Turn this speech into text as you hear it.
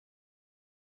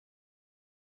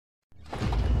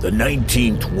The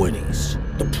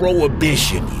 1920s, the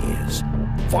Prohibition years.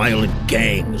 Violent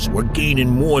gangs were gaining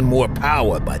more and more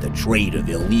power by the trade of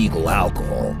illegal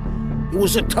alcohol. It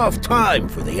was a tough time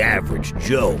for the average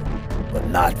Joe, but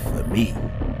not for me.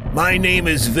 My name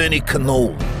is Vinnie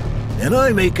Cannoli, and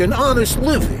I make an honest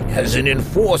living as an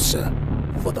enforcer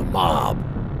for the mob.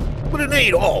 But it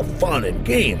ain't all fun and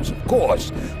games, of course.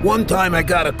 One time I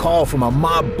got a call from a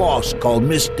mob boss called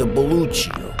Mr.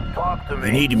 Belluccio.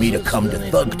 He needed me to come to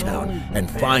Thugtown and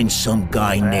find some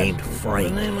guy named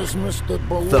Frank. My name is Mr.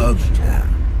 Thugtown.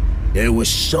 There was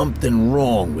something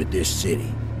wrong with this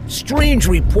city. Strange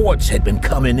reports had been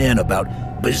coming in about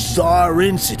bizarre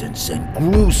incidents and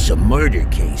gruesome murder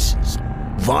cases.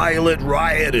 Violent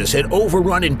rioters had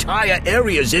overrun entire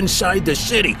areas inside the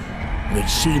city, and it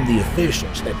seemed the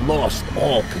officials had lost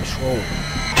all control.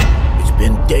 It's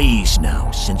been days now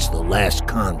since the last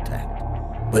contact,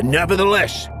 but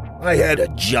nevertheless, I had a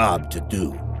job to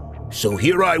do. So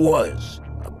here I was,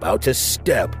 about to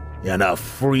step in a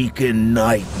freaking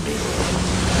nightmare.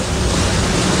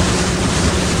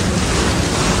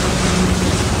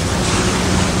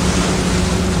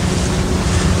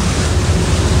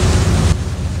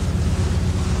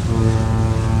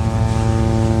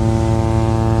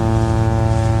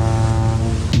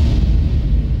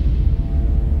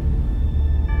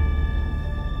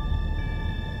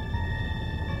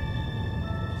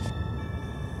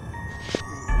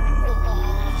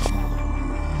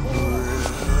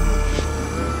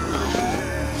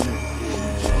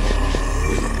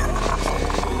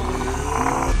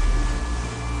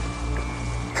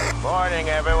 Morning,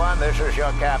 everyone. This is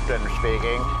your captain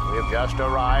speaking. We've just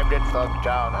arrived at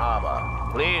Thugtown Harbor.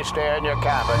 Please stay in your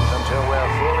cabins until we're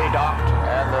fully docked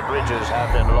and the bridges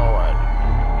have been lowered.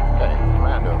 Hey,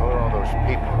 Commander, who are all those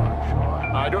people on shore?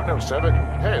 I don't know, sir, but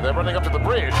hey, they're running up to the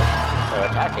bridge. They're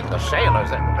attacking the sailors.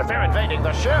 They're invading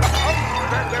the ship.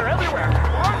 They're everywhere. Is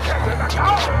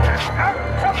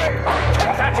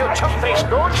that you chump-faced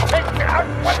goons? Take out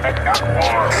what they got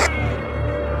for!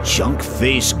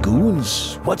 Junk-faced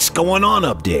goons? What's going on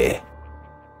up there?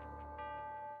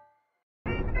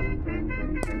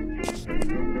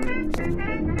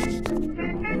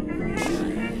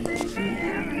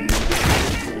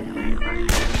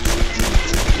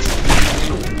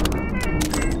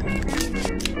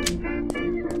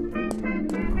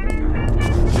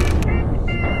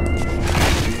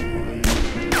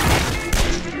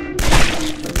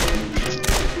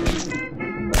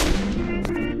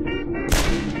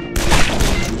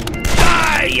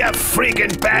 You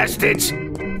freaking bastards!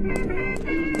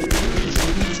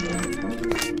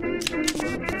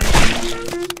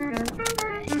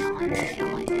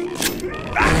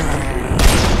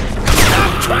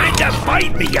 Stop trying to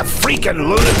bite me, you freaking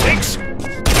lunatics!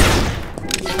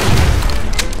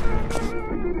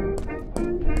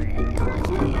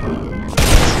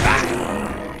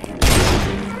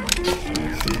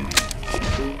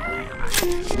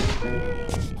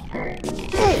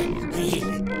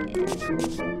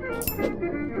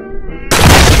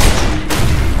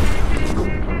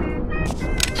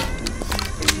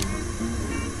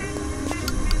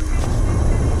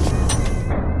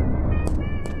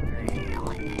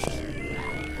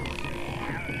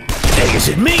 Is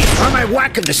it me, or am I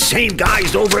whacking the same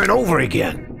guys over and over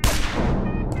again?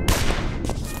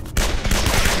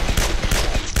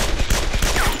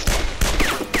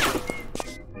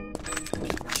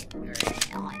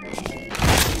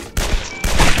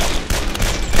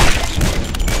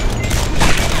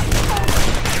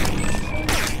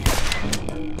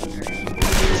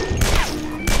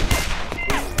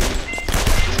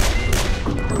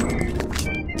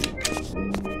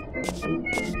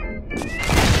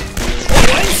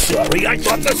 Sorry, I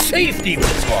thought the safety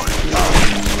was on.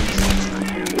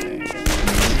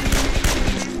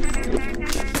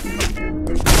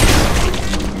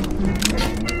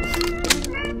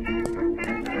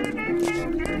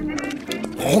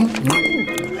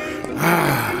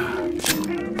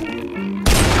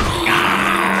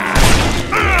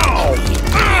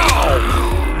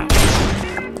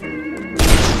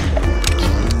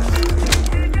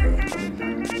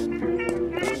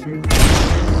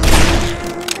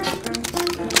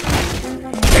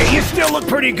 You still look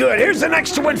pretty good. Here's the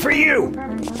next one for you.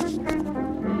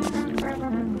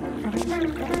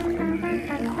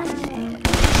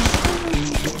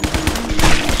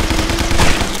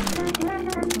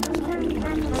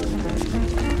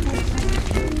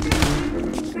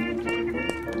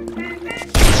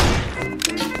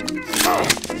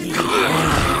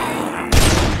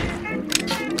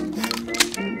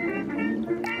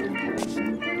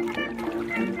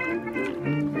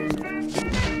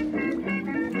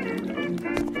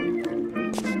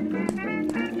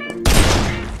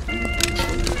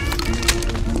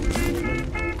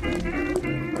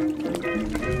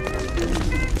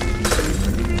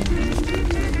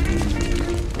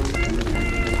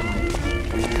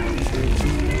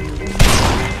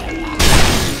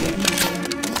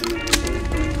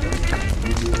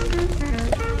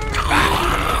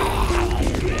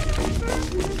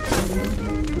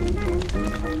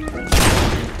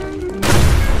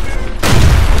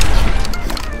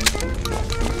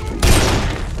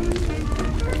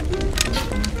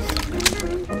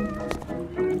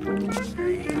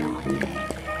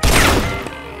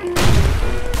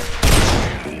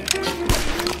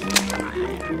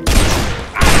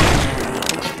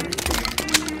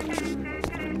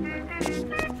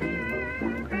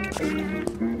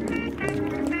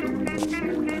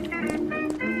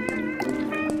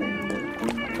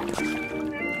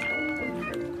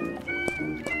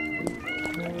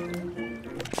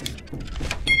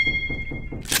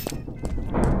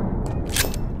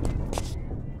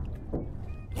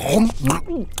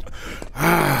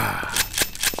 Ah.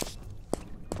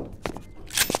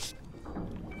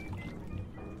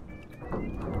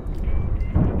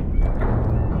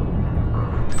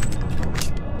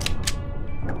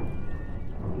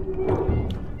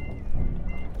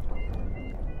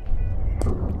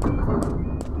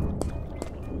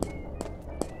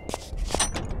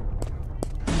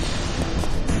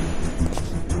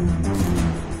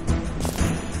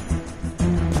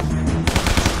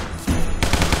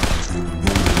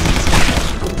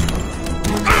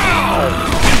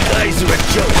 You're a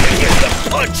joke, and here's the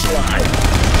punchline!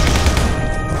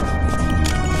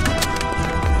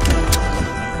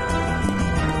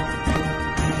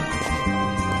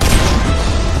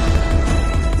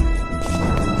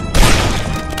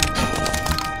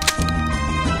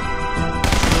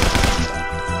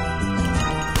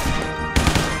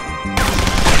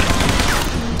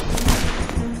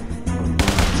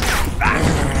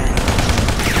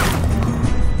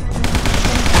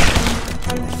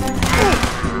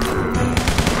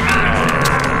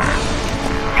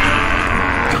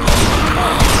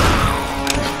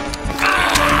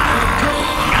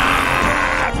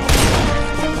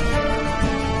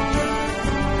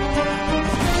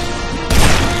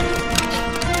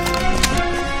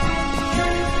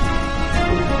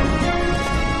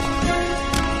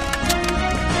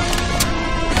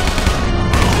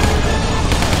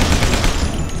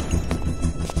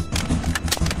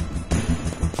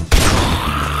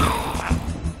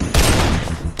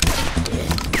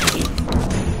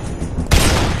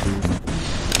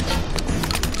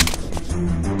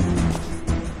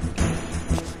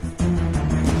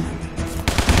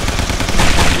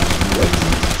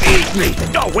 Me!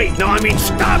 No, wait, no, I mean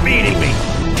stop eating me!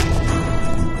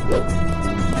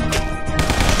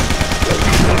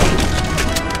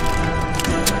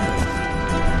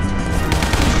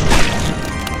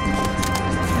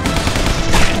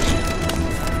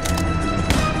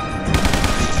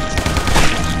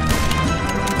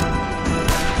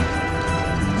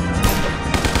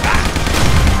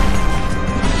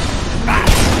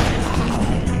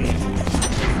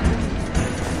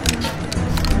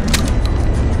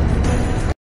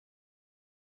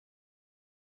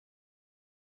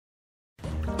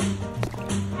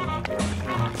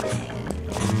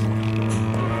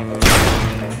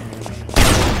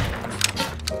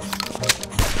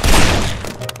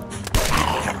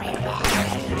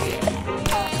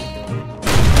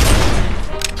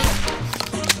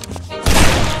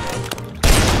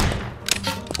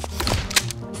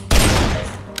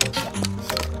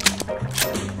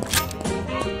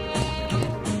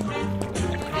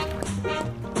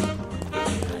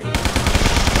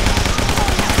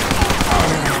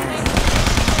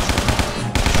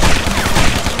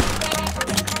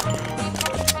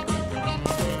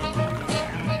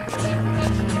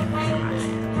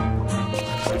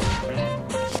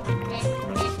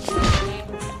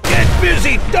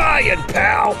 Busy dying,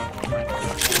 pal!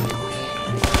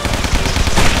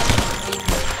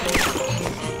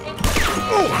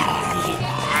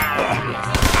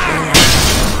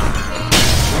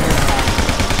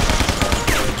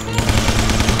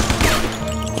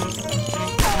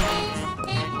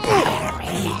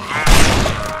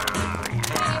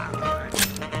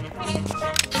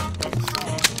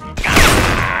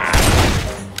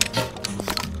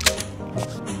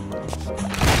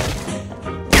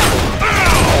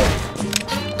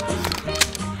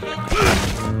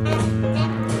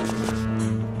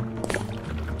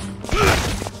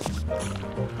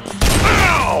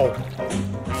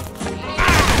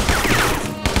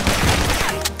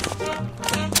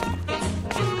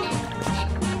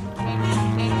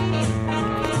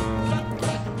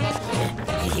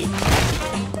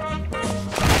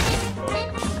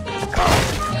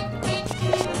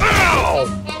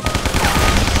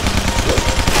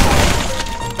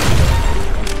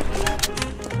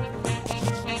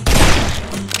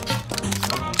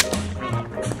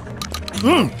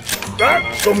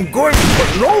 That's some good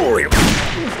cannoli!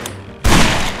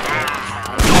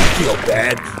 Don't feel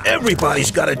bad.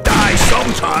 Everybody's gotta die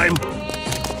sometime.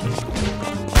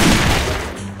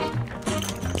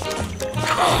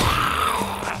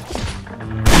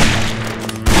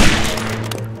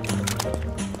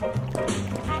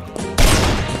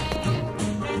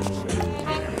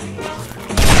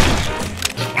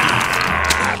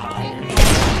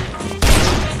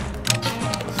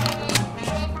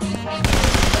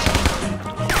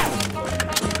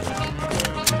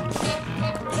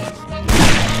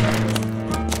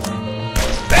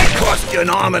 An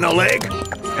arm and a leg,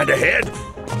 and a head.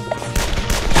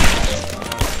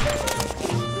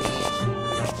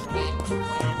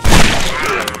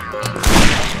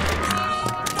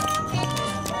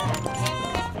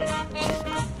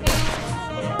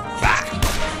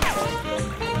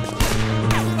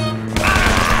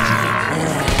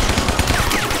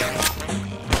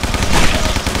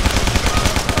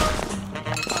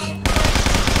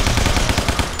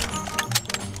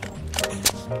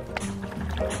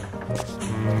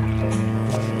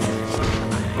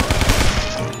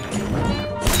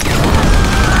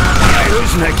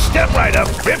 Next, step right up.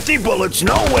 50 bullets,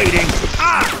 no waiting.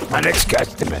 Ah, my next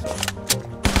customer.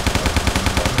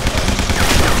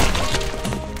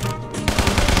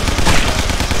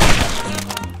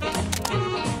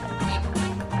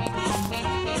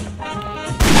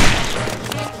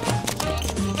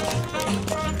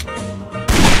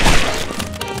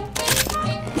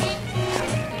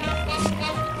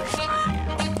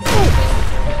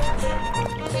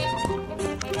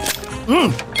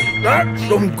 That's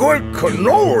some good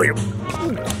cannoli.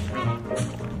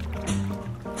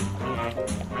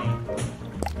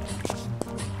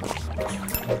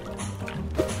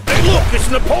 Hey, look, it's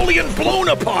Napoleon blown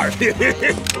apart.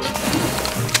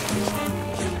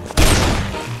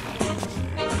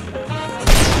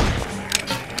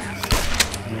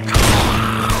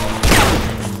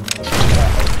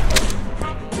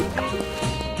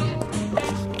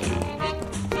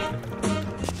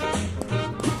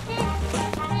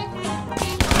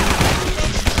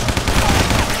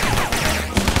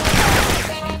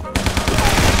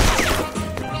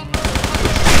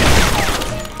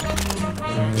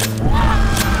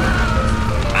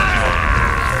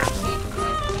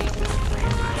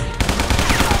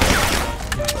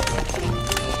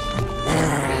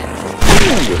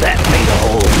 That made a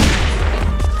hole.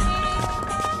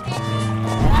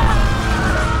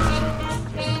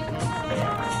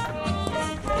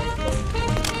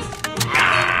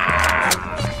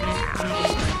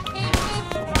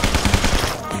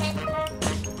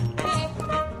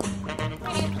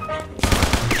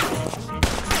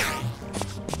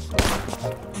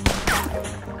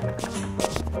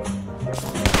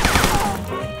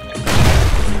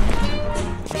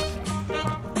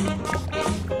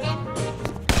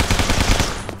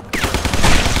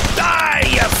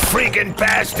 Freaking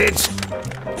bastards!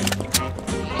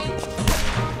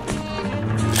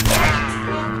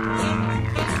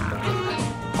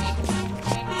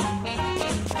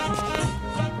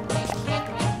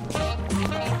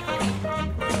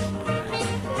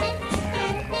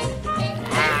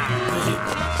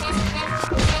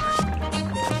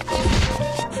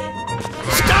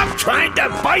 Stop trying to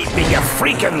bite me, you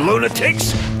freaking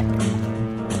lunatics!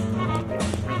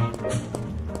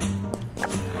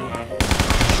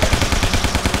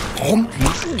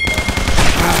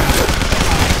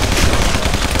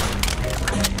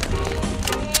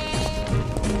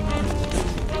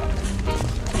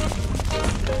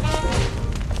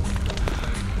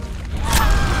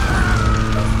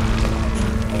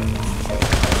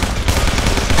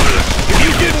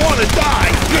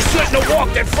 You shouldn't have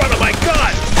walked in front of my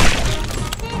gun!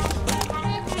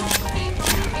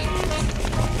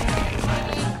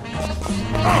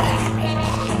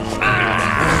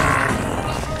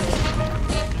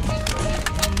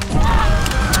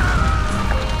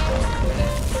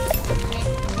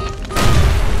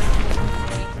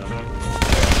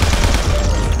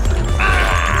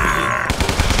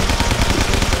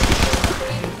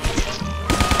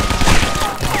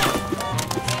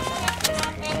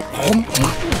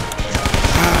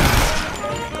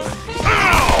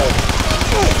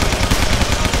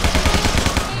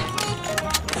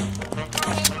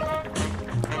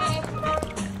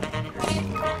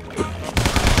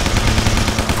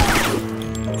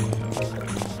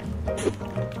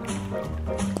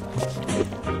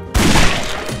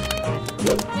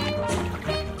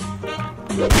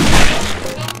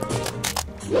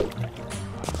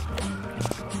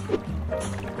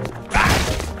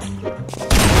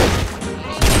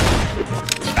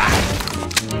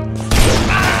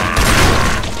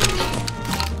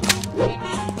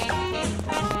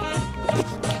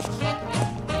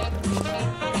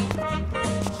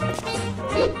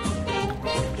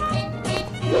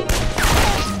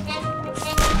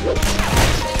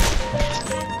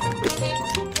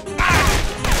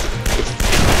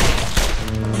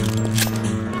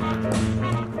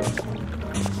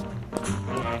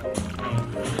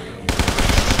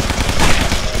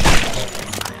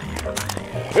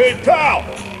 Hey, pal!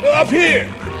 Up here!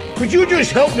 Could you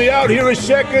just help me out here a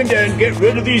second and get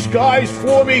rid of these guys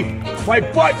for me? My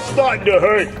butt's starting to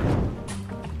hurt.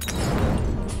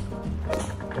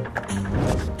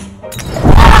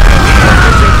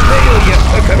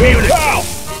 Hey, pal!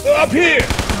 Up here!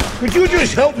 Could you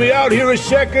just help me out here a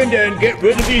second and get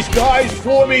rid of these guys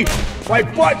for me? My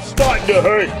butt's starting to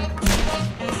hurt.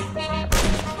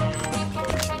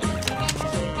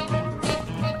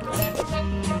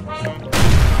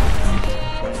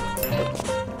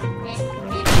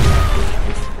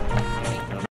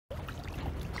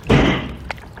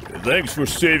 Thanks for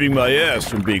saving my ass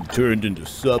from being turned into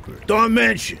supper. Don't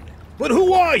mention. But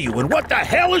who are you and what the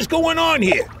hell is going on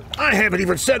here? I haven't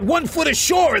even set 1 foot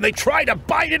ashore and they try to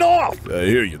bite it off! I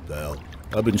hear you, pal.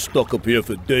 I've been stuck up here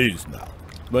for days now.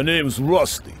 My name's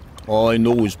Rusty. All I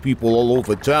know is people all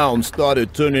over town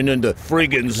started turning into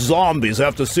friggin' zombies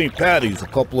after St. Patty's a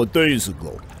couple of days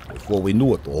ago. Before we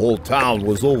knew it, the whole town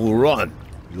was overrun.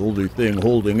 The only thing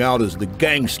holding out is the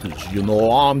gangsters, you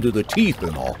know, armed to the teeth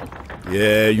and all.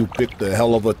 Yeah, you picked a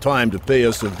hell of a time to pay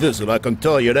us a visit, I can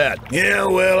tell you that. Yeah,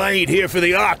 well, I ain't here for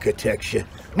the architecture.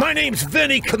 My name's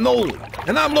Vinnie Cannoli,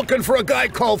 and I'm looking for a guy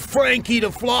called Frankie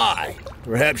the Fly.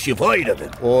 Perhaps you've heard of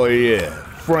him. Oh yeah,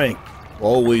 Frank.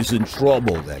 Always in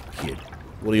trouble, that kid.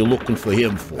 What are you looking for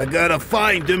him for? I gotta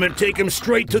find him and take him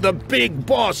straight to the big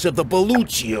boss of the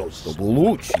Belluccios. The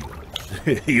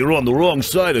Belluccios? You're on the wrong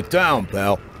side of town,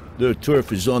 pal. Their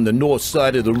turf is on the north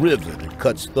side of the river that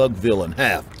cuts Thugville in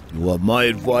half. You want my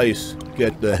advice?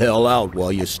 Get the hell out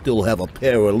while you still have a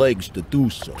pair of legs to do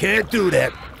so. Can't do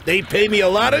that. They pay me a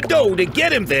lot of dough to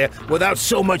get him there without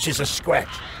so much as a scratch.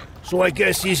 So I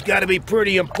guess he's gotta be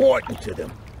pretty important to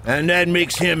them. And that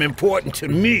makes him important to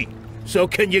me. So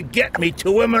can you get me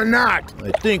to him or not?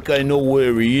 I think I know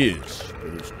where he is,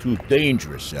 but it's too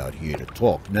dangerous out here to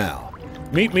talk now.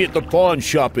 Meet me at the pawn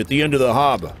shop at the end of the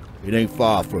harbor. It ain't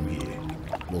far from here.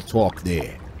 We'll talk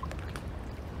there.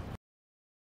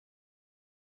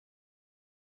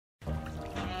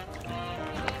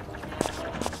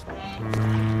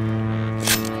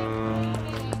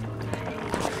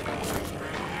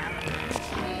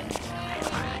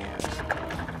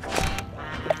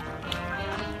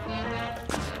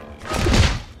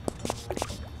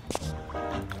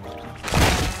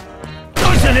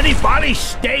 Doesn't anybody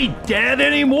stay dead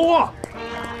anymore?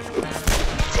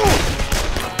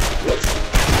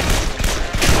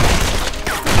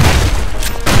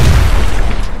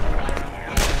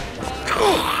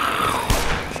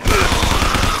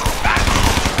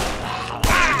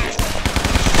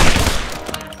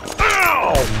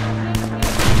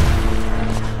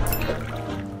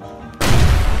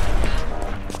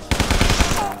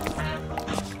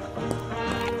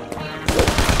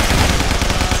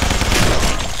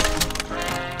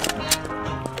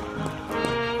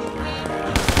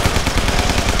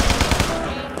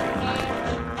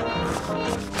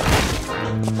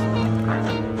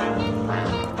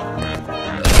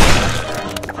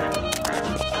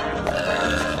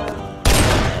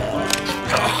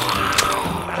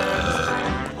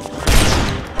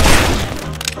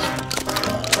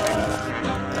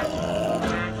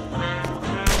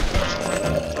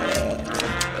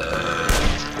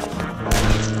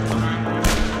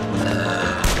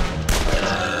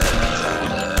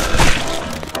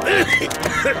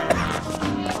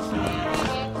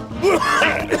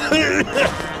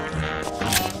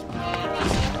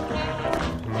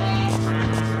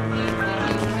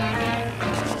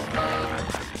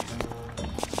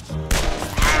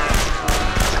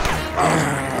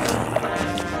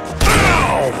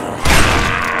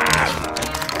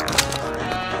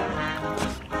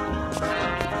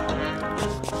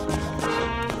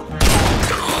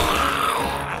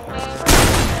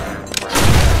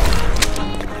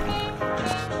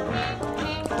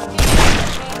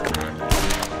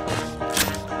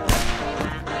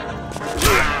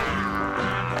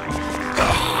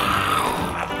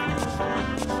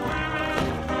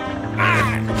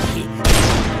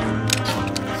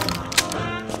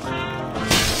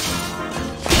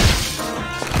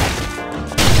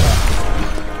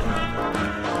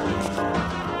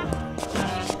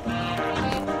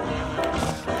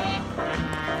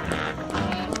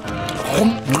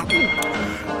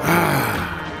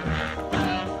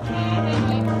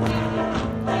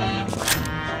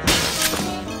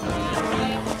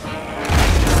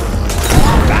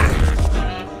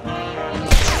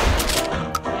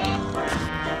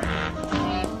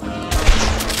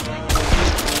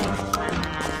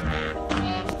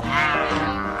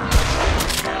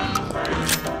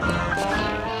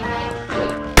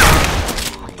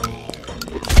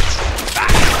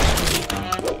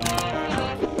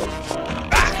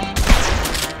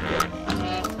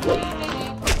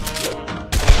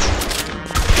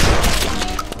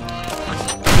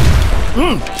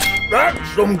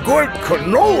 That's some good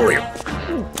cannoli.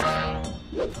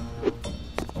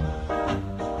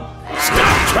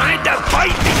 Stop trying to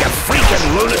bite me, you freaking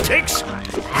lunatics! Stop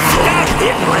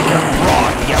hitting like a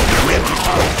broad, you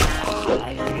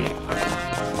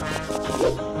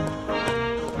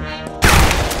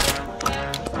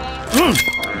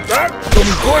That's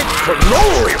some good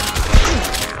cannoli.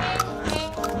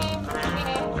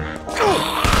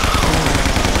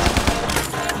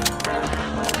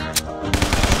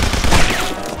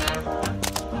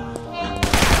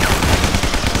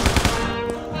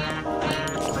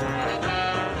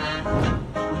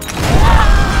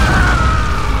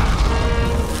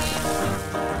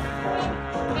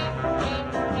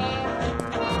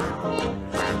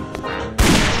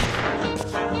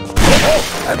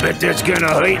 I bet that's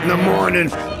gonna hurt in the morning.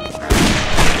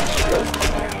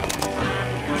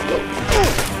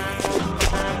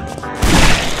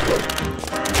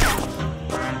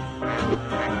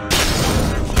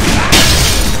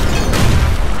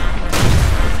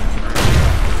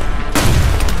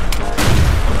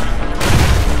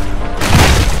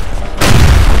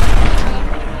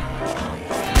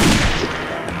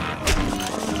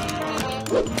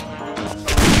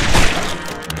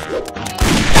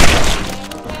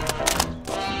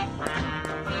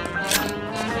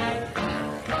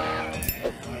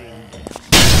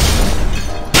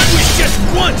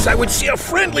 I would see a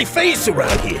friendly face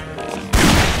around here.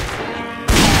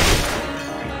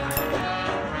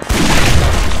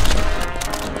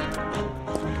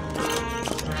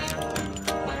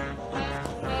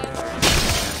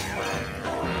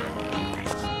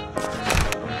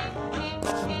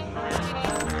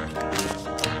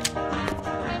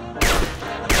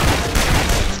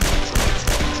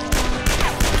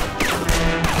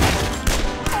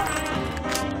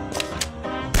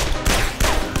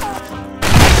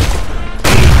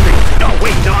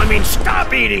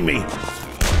 Stop eating me!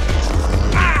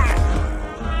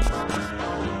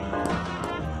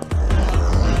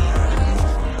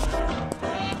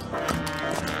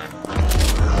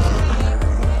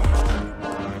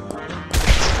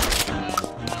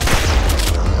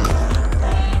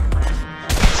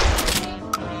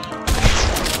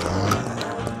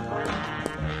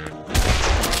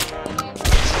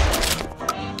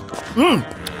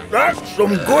 That's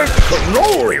some good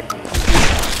cannoli!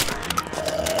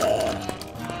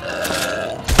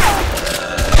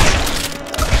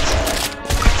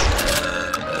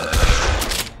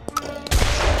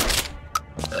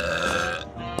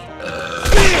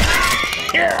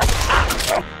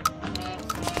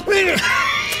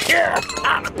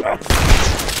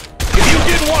 If you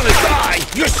didn't want to die,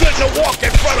 you shouldn't have walked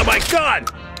in front of my gun!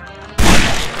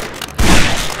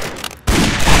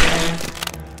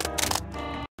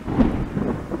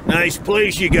 Nice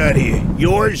place you got here.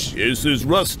 Yours? It says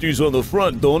Rusty's on the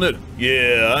front, don't it?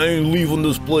 Yeah, I ain't leaving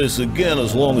this place again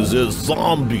as long as there's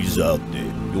zombies out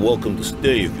there. You're welcome to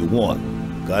stay if you want.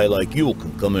 A guy like you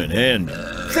can come in handy.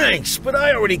 Thanks, but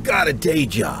I already got a day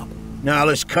job. Now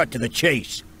let's cut to the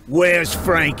chase. Where's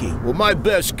Frankie? Well, my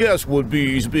best guess would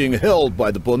be he's being held by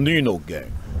the Bonino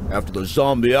gang. After the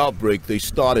zombie outbreak, they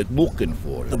started looking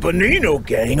for him. The Bonino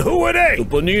gang? Who are they? The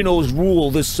Boninos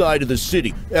rule this side of the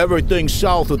city, everything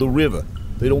south of the river.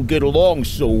 They don't get along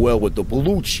so well with the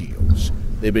Belluccios.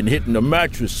 They've been hitting the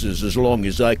mattresses as long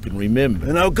as I can remember.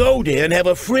 And I'll go there and have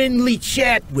a friendly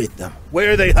chat with them.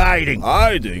 Where are they hiding?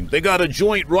 Hiding? They got a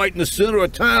joint right in the center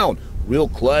of town. Real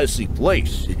classy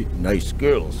place. Nice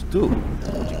girls, too.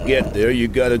 To get there, you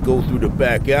gotta go through the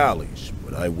back alleys.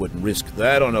 But I wouldn't risk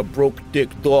that on a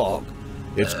broke-dick dog.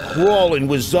 It's crawling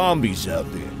with zombies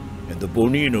out there. And the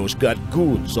Boninos got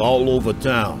goons all over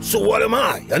town. So what am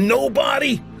I, a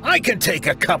nobody? I can take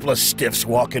a couple of stiffs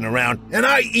walking around, and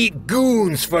I eat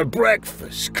goons for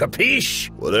breakfast, capiche?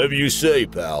 Whatever you say,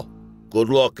 pal. Good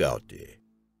luck out there.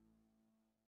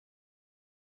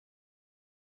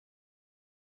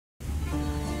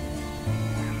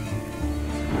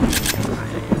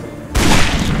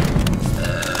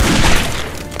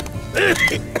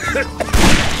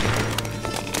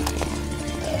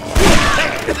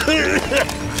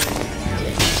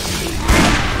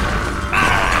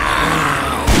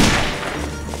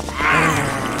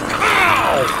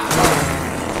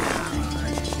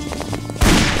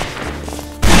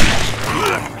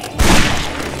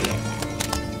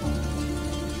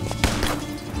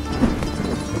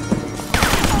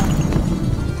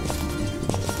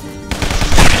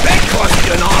 That cost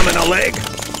you an arm and a leg,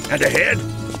 and a head.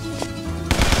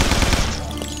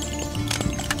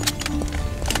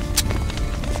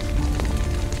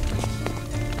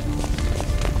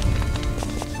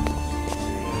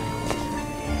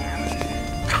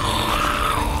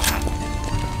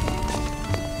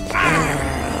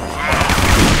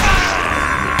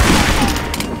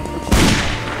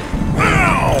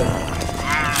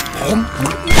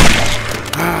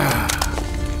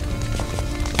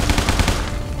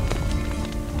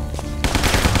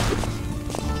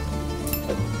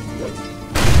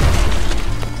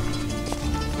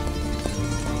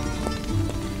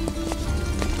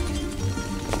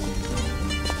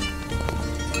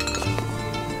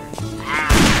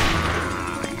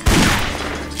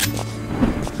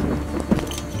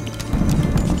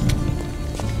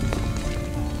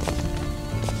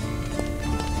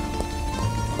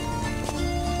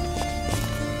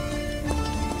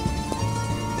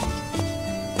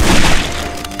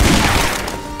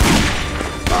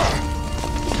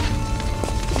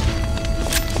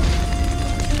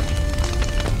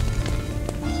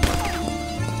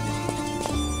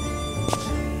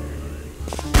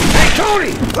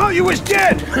 Cannoli! Oh, you was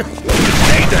dead!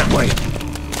 Stayed that way.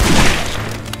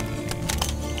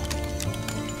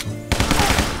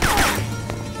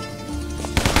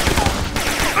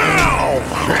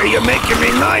 Ow! You're making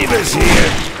me nervous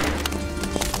here.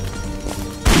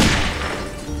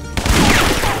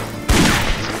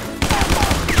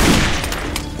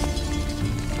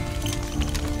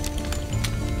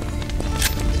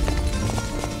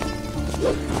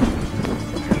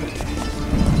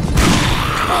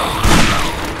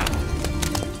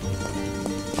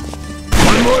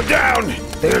 More down!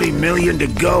 30 million to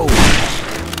go.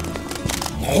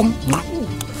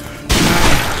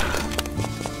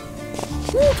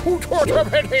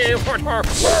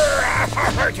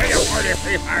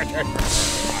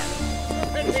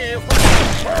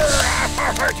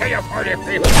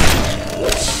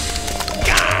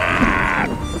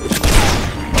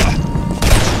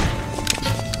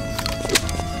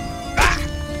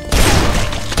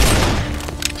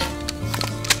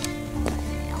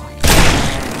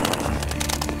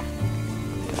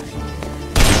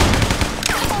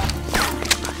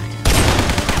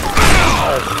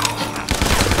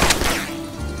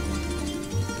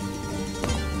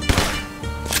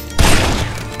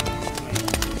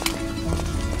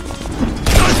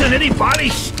 Doesn't anybody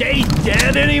stay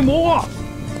dead anymore?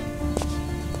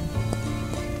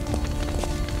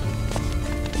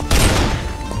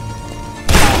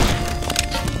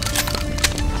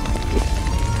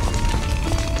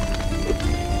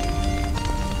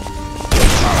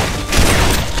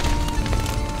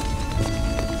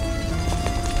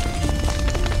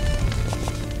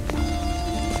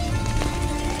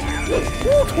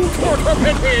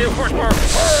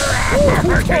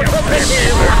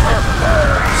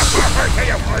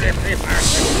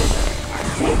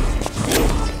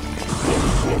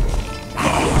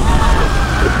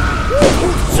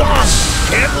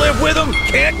 Can't live with him,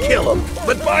 can't kill him,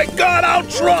 but by God, I'll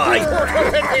try!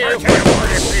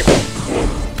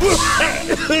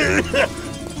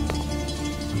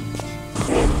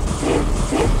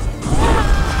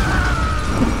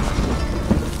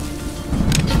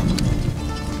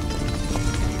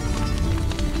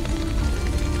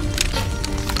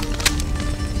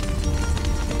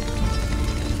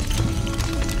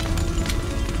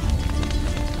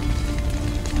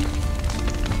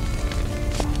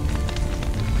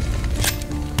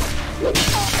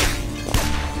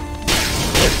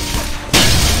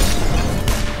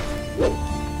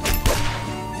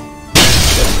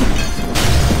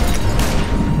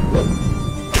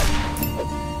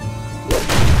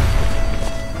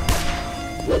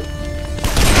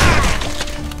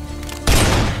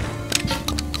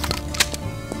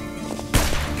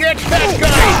 Get that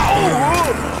guy!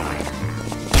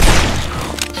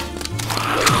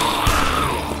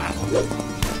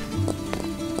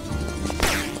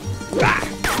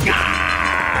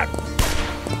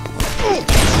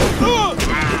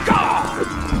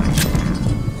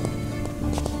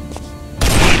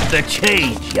 Keep the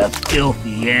change, you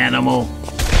filthy animal.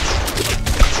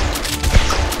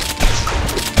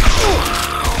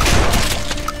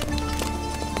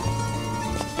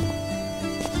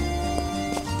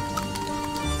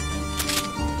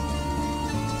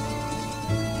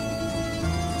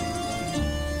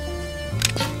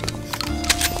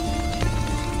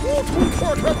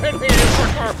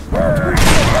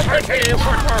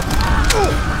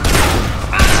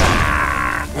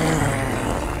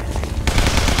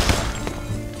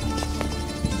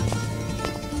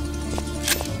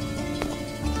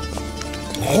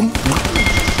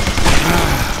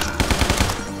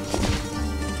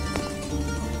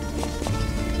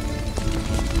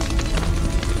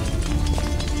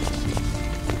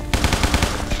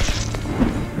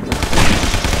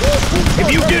 If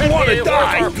you didn't want to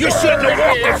die, you shouldn't have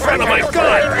walked in front of my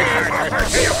gun!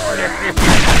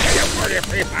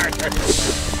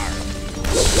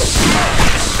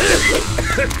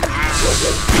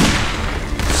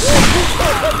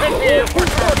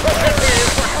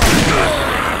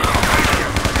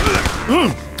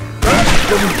 That's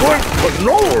some good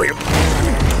cannoli!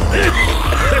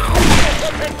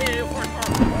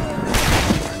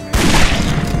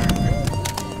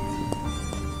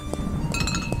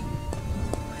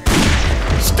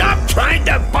 Stop trying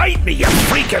to bite me, you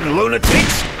freaking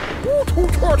lunatics!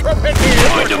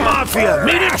 Join the Mafia!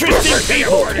 Meet interesting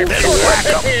people! Then whack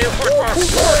 'em!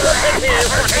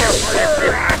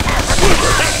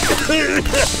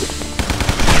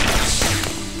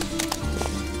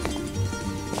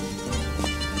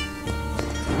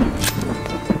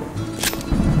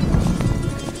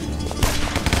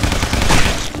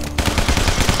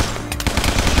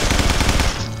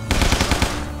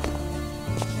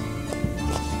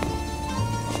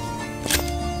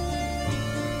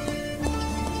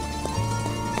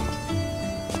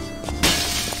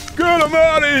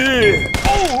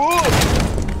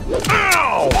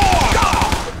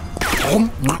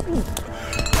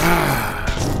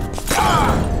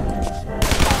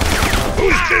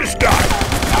 Who's this guy?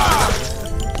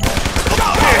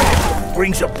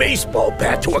 Brings a baseball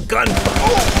bat to a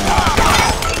gunfight.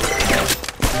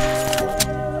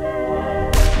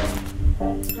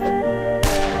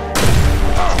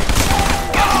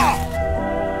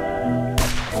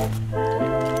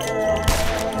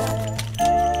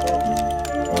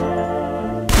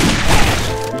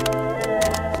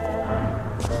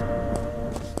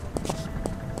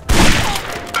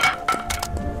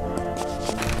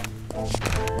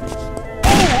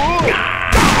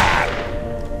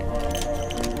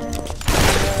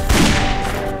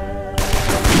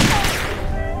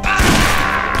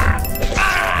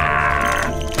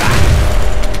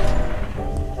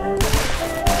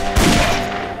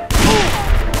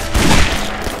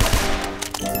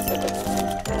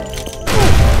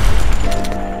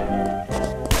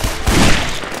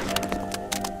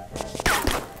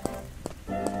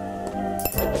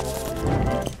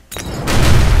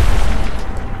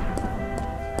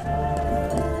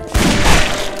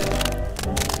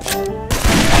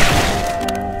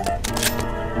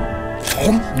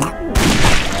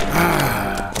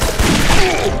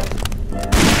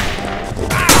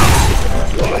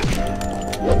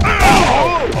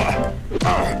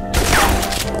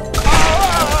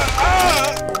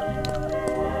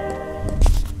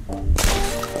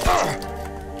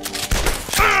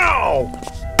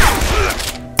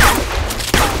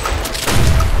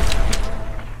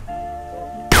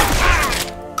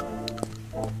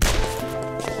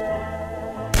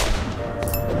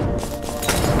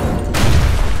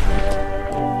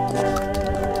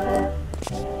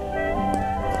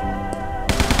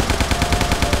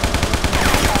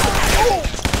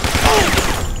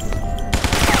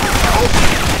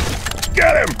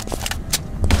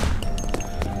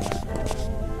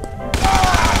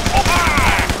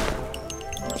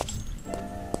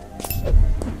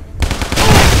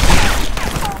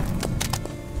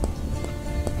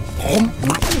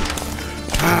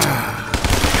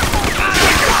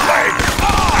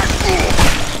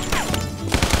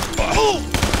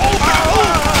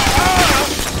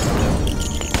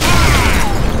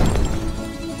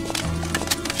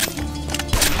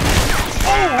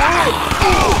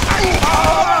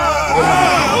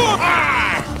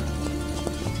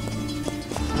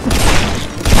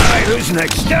 Who's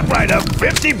next? Step right up.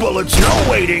 50 bullets, no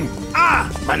waiting. Ah,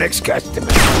 my next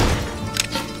customer.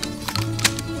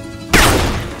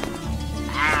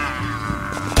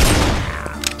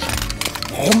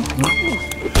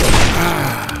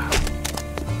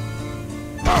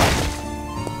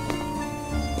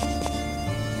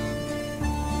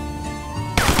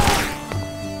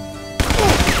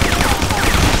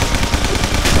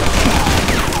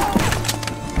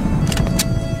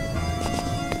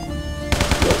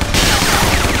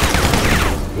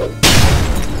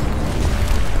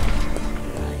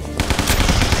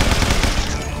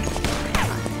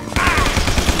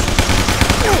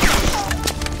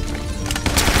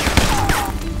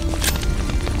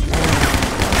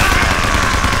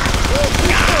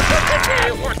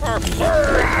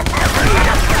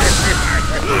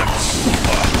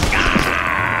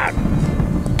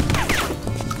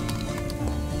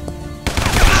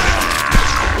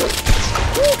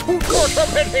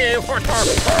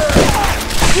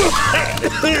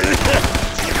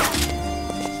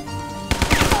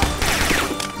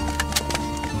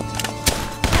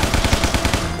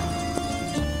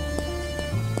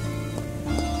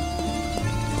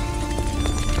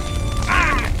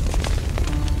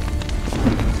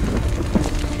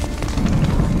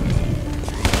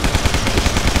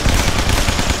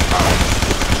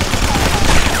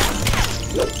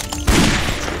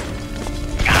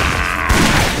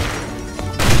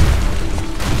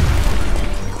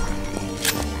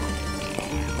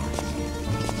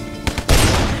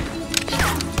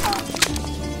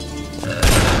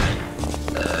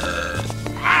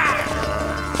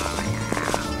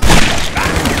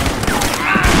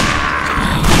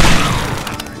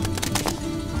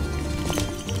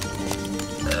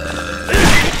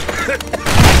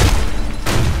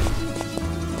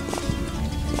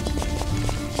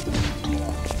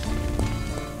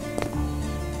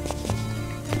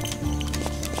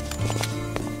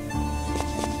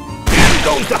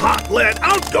 Goes the hot lead,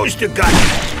 out goes the gun.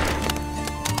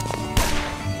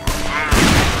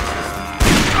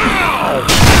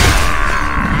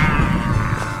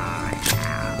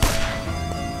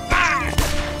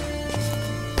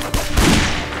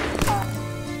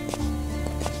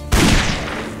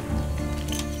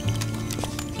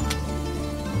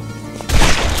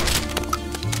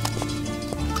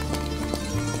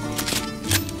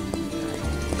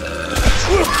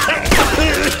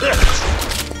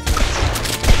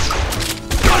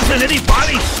 Doesn't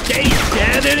anybody stay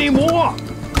dead anymore?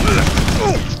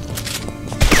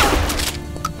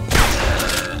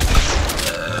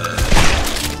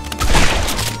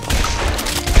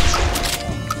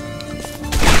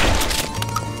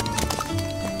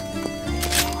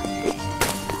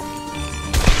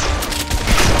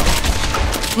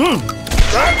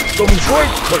 That's some good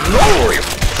cannoli!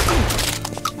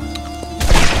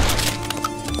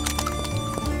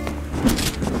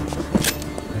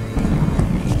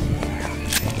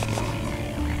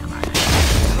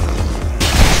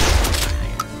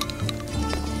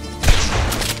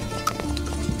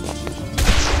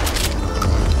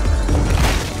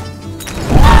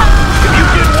 If you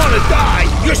didn't want to die,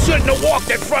 you shouldn't have walked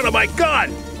in front of my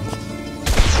gun!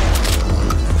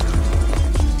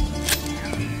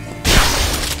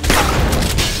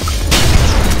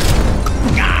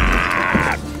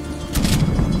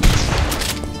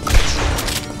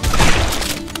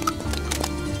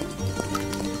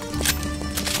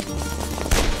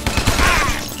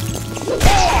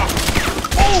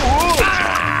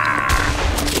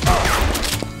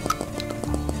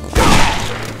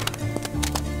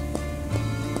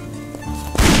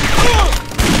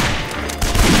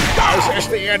 That's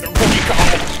the end of Prohibition.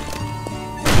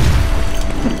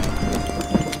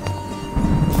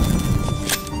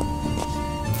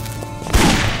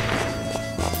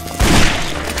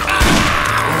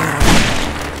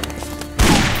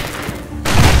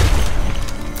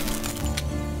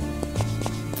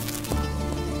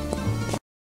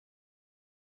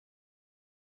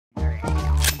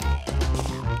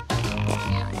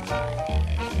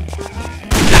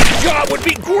 Job would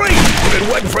be great if it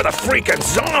wasn't for the freaking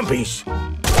zombies!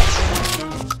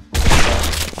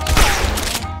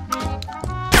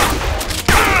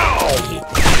 Ow!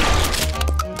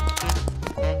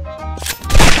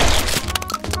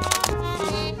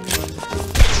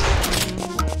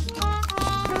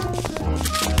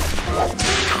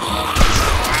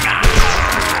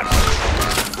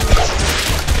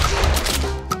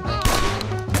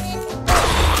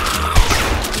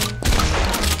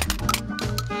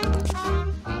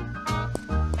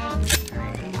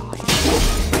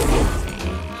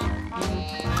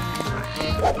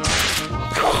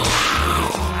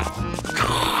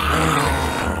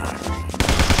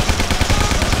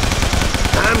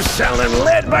 I'm selling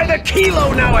lead by the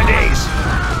kilo nowadays!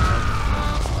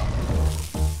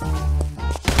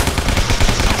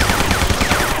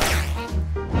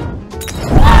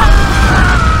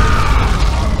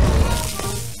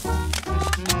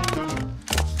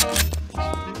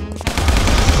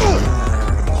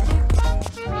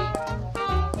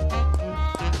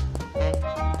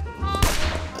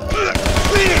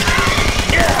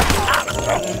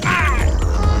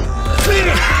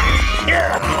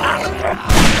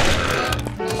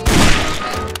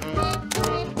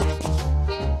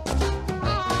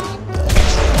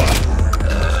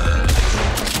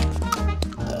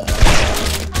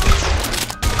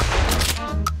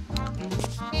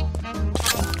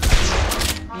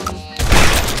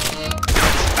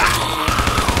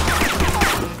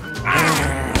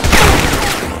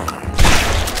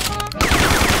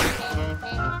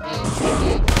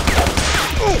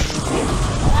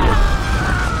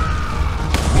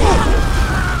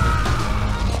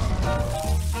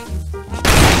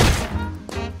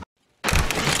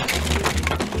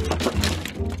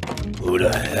 Who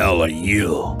the hell are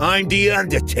you? I'm the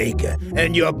Undertaker,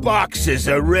 and your boxes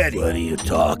are ready. What are you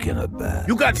talking about?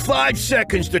 You got 5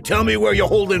 seconds to tell me where you're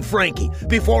holding Frankie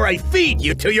before I feed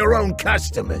you to your own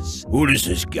customers. Who does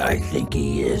this guy think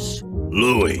he is?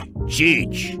 Louis,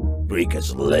 Cheech. Break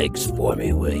his legs for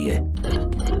me, will you?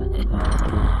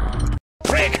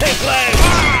 Break his legs!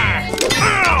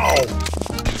 Ow!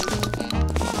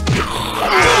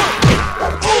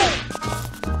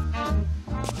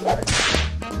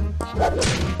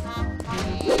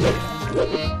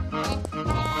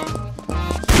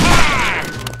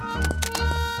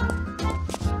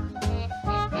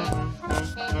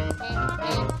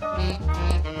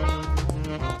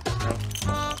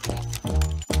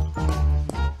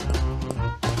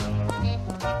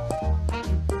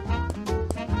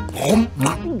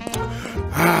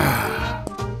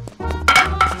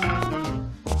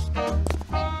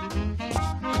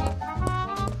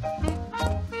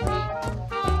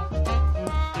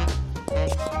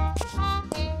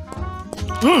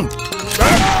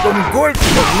 That's some good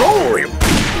cannoli!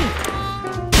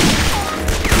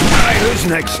 Alright, who's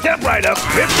next? Step right up.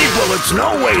 50 bullets,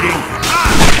 no waiting.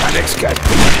 My next guy.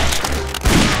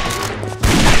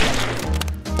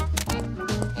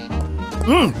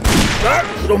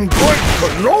 That's some good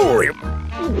cannoli!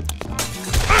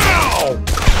 Ow!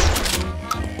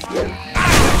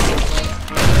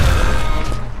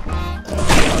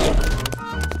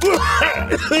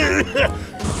 Get him!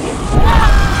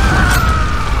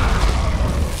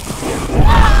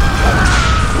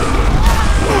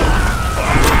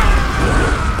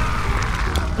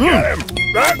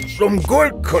 That's some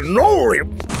good cannoli!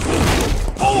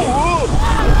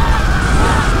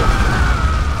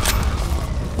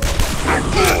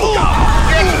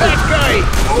 Get that guy!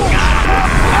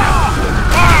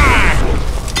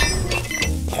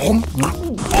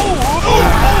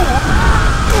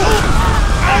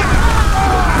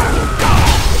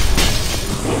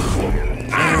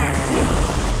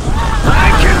 I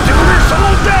can do this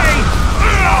all day!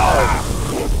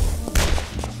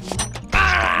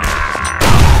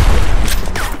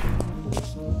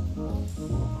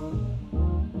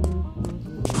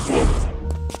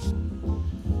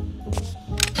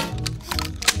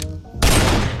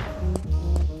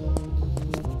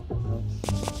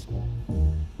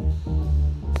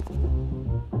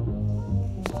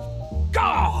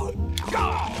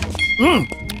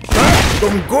 That's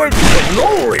some good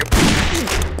cannoli!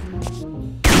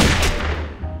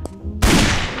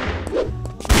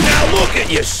 Now look at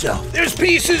yourself! There's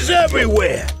pieces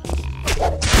everywhere!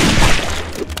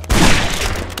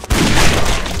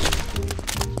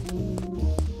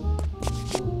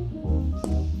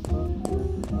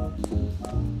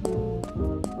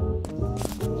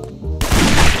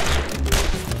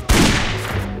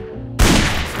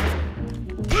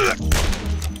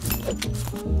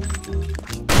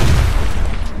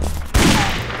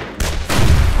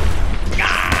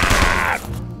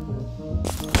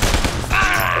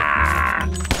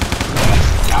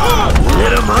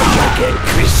 Lit 'em up like a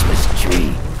Christmas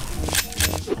tree.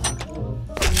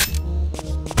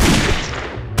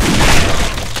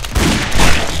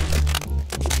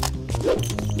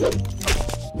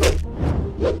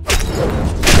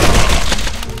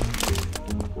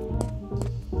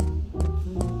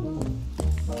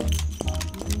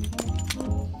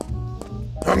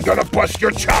 I'm gonna bust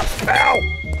your chops, pal!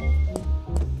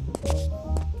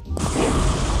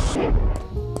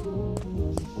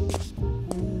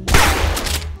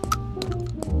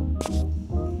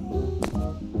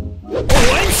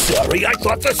 Oh, I'm sorry. I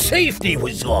thought the safety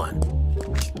was on.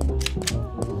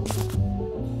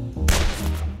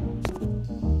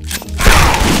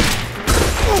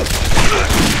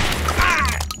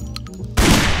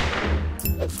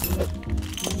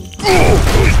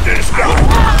 Who's this guy?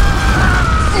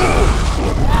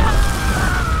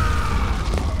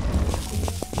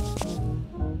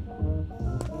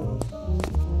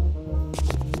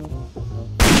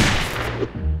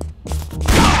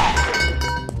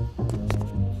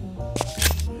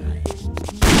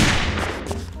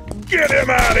 Get him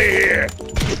out of here!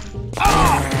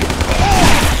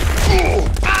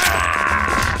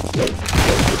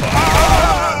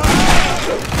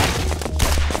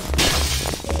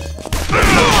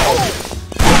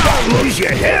 Lose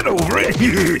your head over it.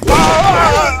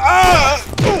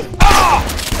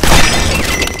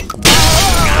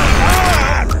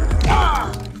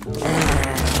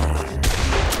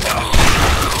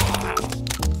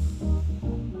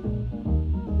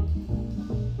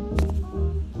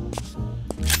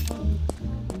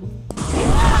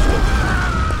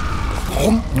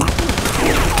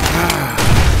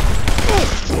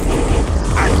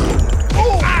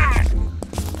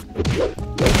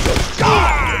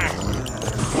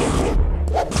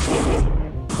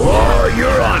 Oh,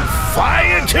 you're on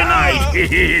fire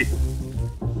tonight!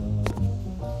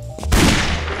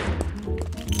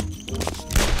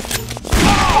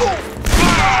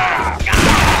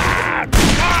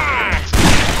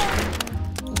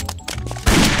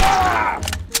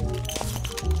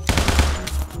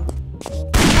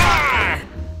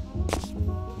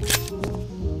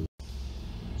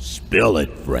 Spill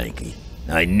it, Frankie.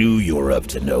 I knew you were up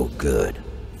to no good.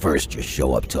 First you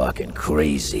show up talking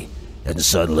crazy, and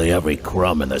suddenly every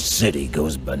crumb in the city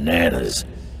goes bananas.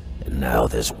 And now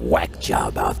this whack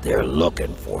job out there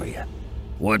looking for you.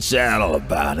 What's that all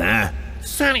about, huh?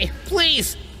 Sonny,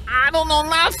 please! I don't know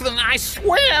nothing, I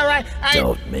swear, I...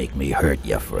 Don't make me hurt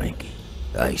you, Frankie.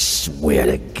 I swear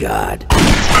to God.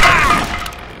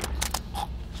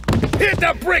 Hit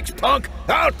the bricks, punk!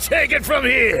 I'll take it from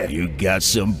here! You got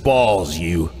some balls,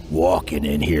 you, walking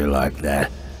in here like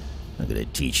that. I'm gonna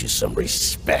teach you some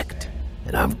respect,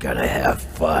 and I'm gonna have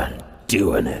fun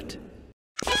doing it.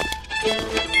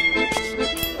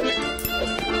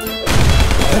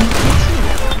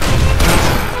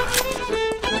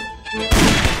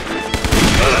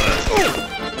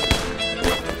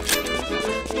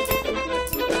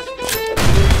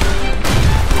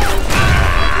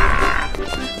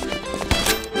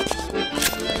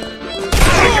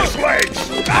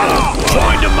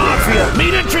 Join the Mafia!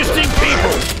 Meet interesting people!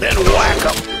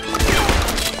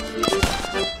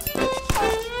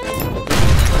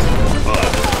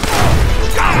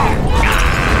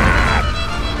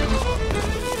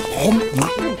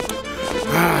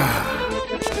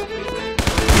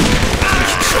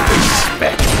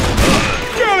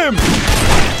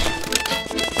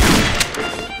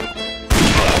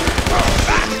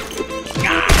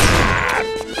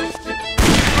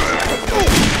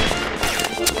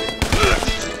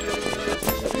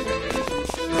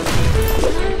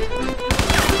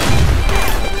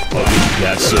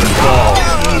 got some balls.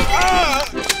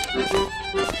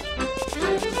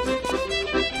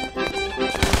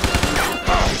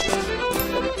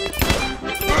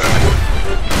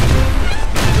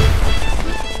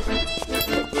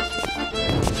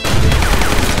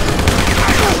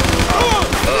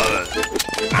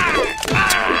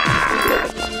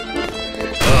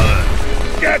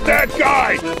 Get that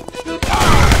guy!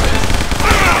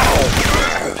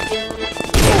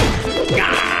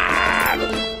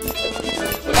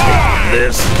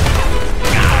 This.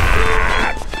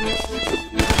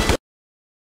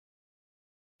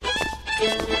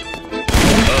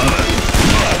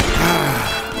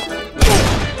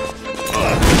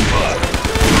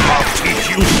 I'll teach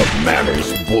you some manners,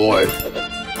 boy.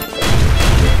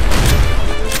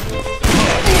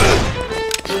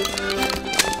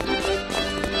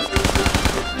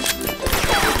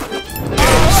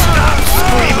 Stop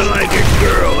screaming like a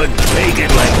girl and take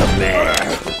it like a man.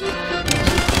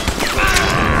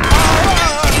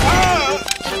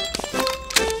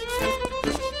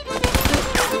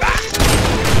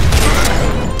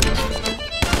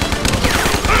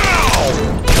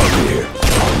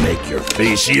 Make your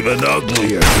face even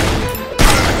uglier.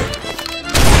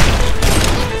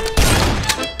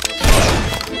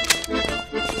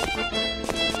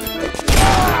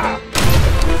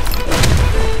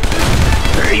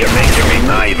 Hey, you're making me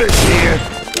nervous here.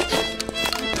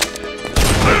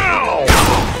 Ow!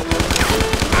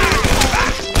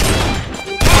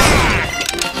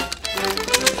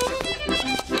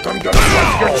 I'm gonna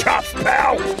bust your chops,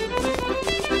 pal!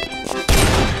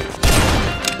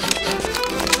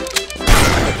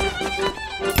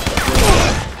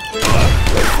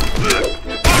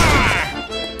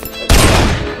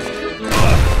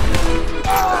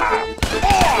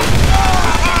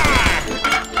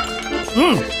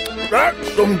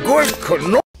 That's some good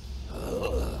cannoli.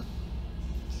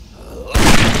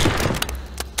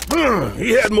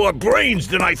 He had more brains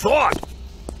than I thought.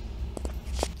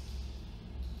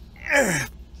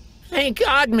 Thank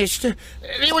God, mister.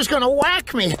 He was gonna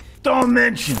whack me. Don't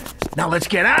mention it. Now let's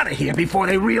get out of here before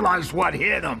they realize what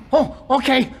hit them. Oh,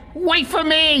 okay. Wait for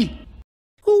me.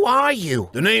 Who are you?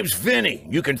 The name's Vinnie.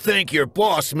 You can thank your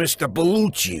boss, Mr.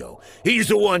 Belluccio. He's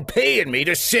the one paying me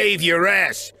to save your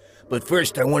ass. But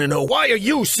first I want to know, why are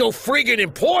you so friggin'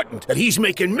 important that he's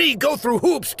making me go through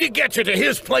hoops to get you to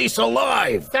his place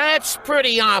alive? That's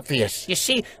pretty obvious. You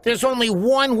see, there's only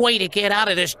one way to get out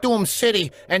of this doomed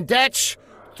city, and that's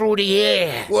through the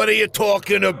air. What are you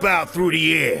talking about through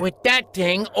the air? With that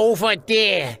thing over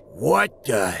there. What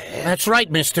the hell? That's right,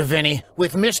 Mr. Vinnie.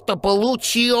 With Mr.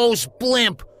 Belluccio's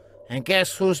blimp. And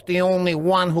guess who's the only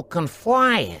one who can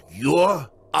fly it? You're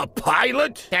a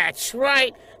pilot? That's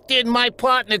right. Did my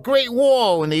part in the Great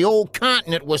War when the old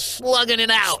continent was slugging it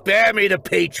out. Spare me the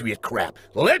Patriot crap.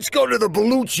 Let's go to the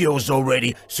Belluccios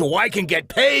already so I can get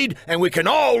paid and we can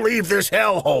all leave this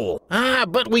hellhole. Ah,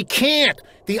 but we can't.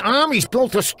 The Army's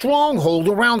built a stronghold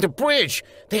around the bridge.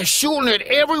 They're shooting at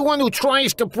everyone who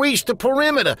tries to breach the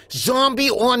perimeter, zombie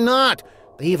or not.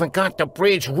 They even got the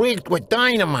bridge rigged with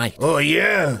dynamite. Oh,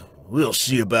 yeah? We'll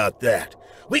see about that.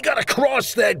 We gotta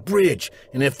cross that bridge,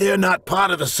 and if they're not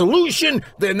part of the solution,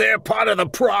 then they're part of the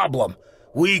problem.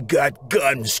 We got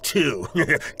guns, too.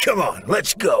 Come on,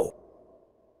 let's go.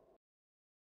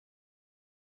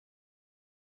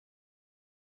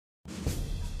 In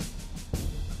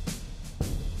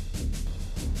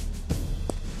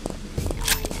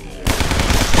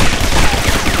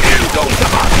goes the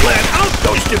hot lead, out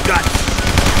goes the guts.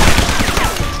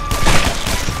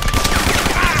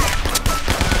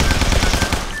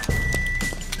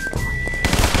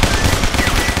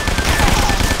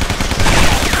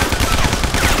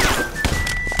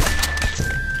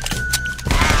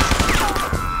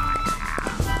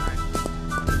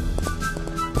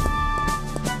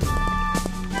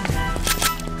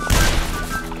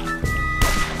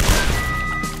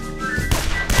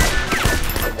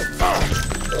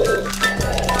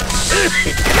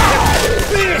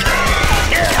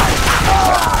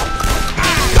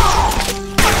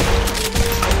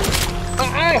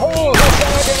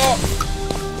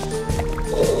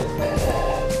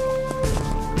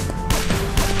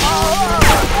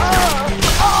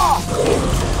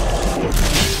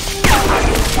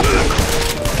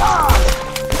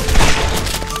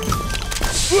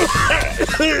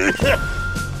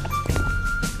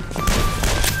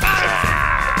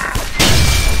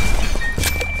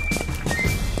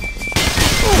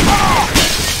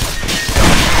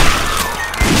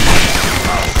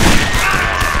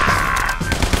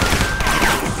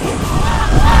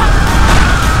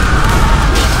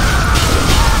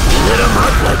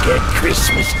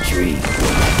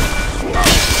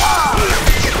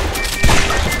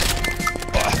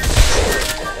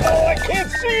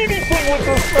 with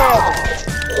the stuff!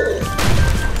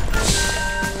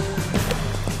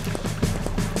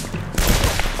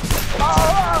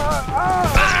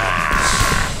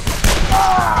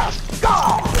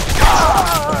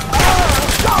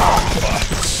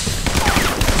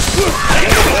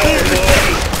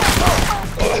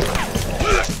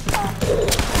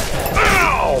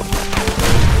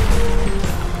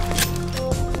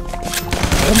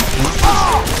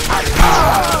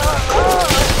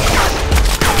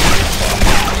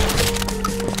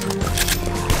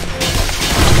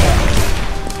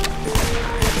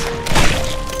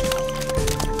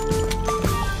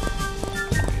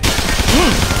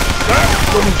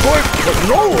 Some Gore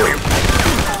Cannoli!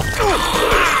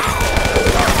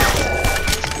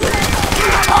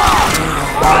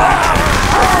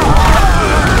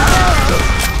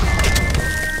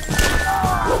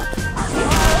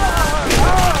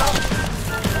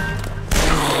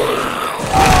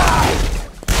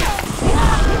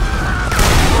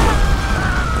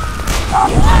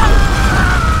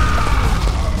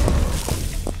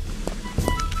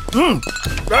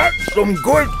 That's some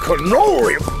Gore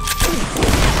Cannoli!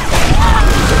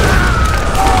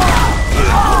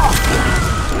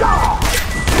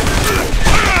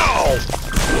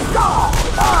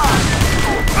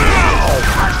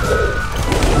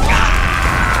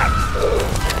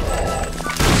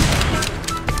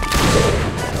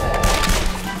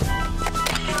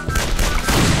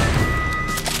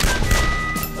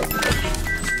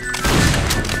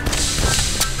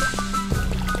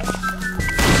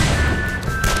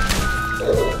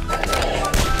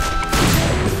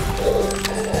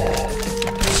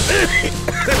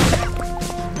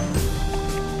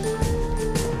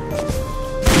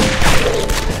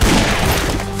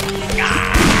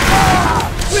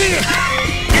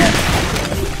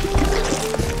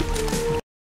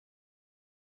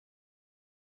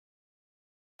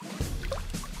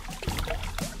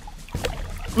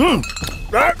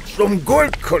 That's some Gore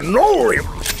Cannoli!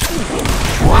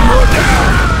 One more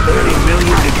down! 30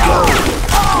 million to go!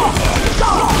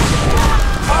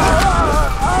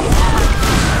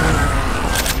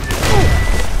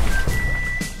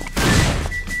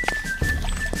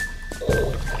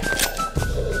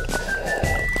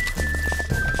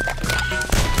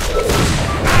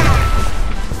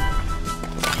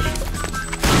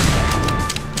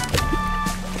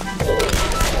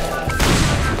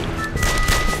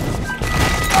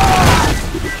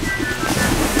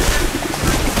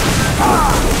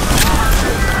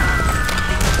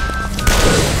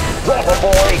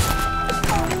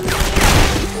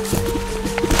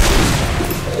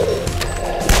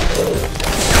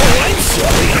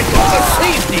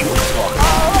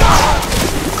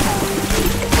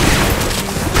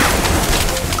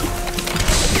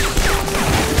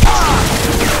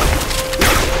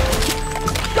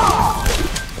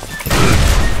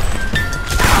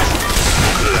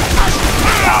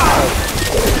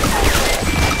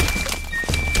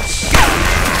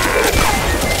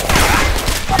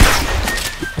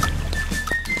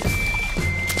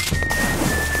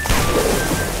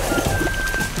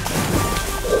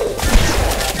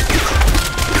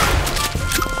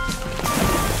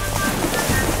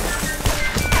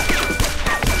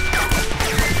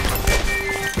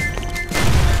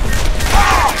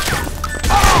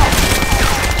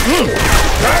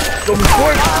 That's some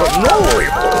Gore Cannoli!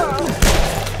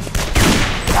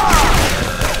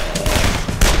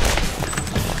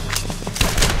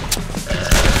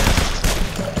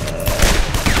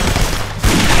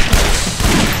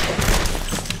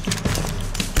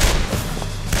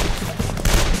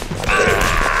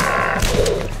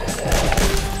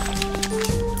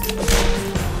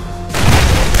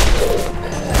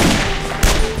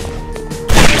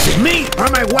 This is me! Or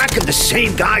am I whacking the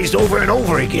same guys over and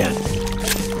over again?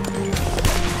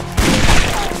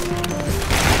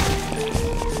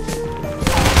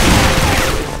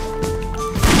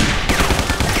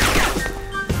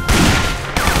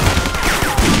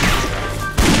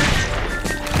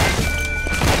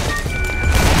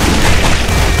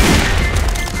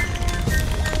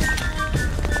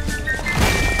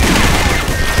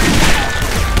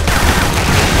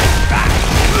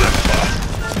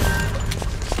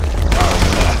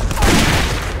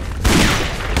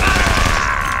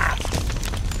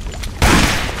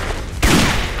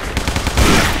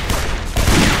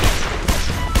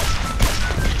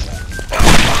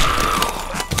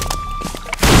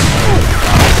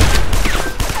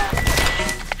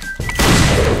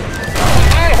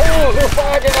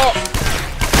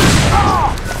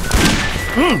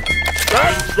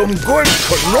 That's some Gore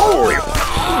Cannoli!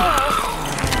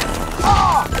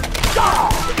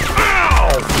 Ow!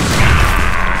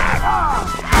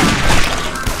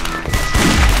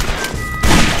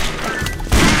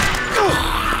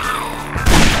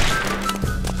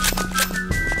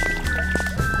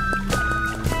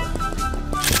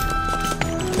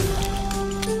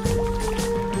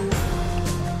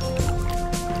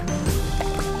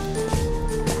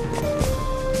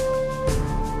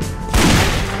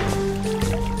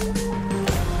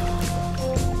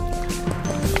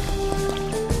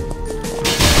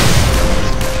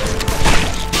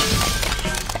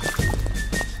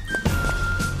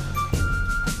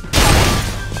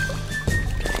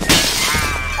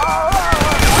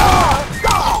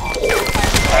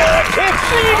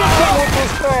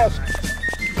 fast.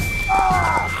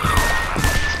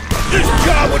 This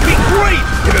job would be great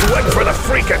if it wasn't for the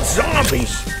freaking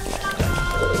zombies.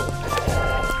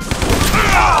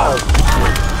 Ow!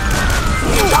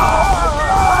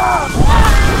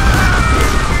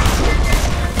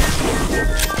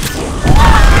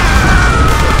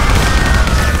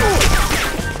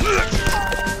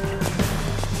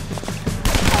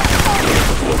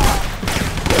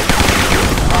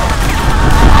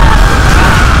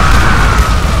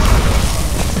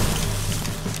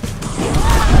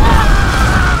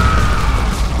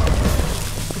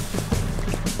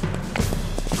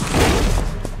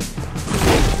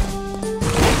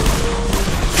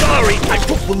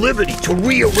 Liberty to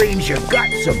rearrange your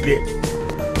guts a bit.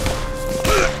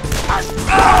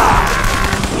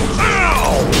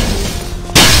 Ow!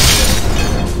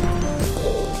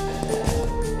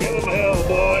 Give him hell,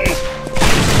 boys.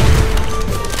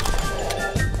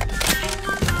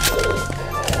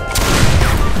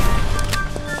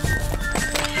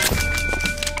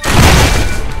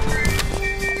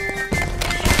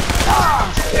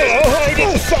 Oh, I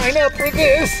didn't sign up for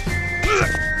this.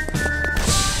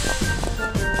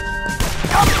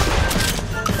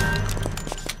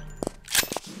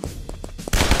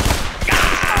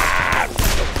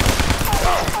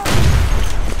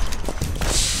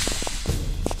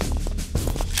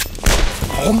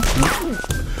 You'll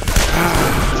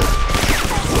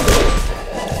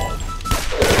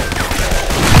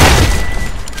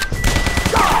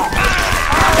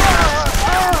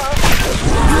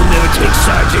never take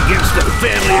sides against the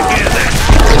family again,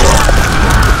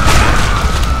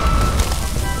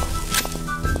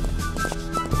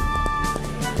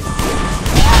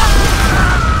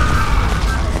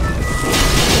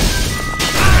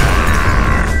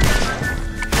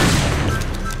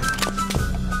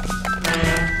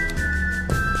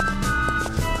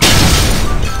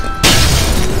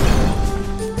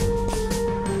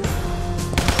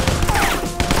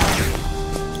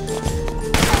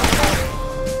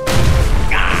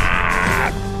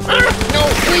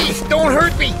 Don't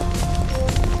hurt me!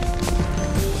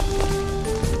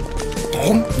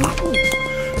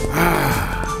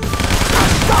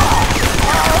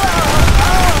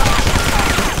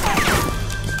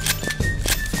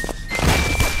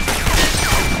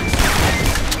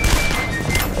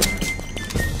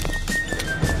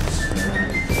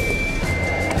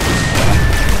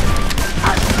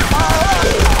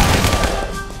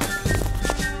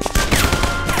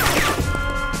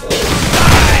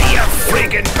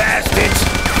 bastards!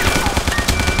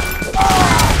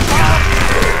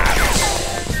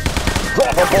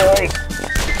 Drop her, boys.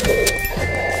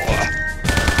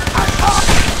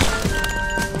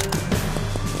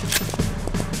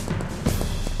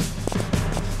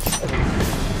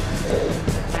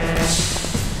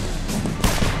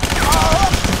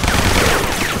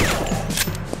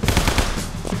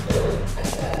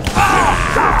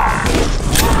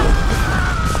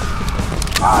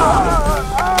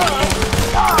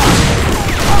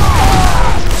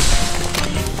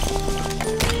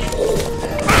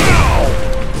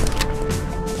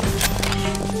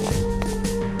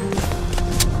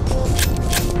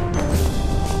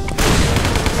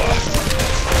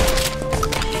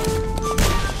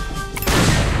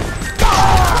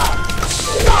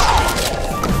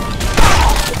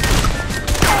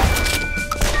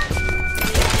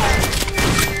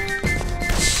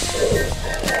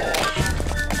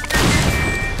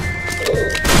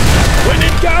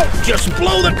 Just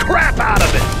blow the crap out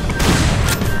of it!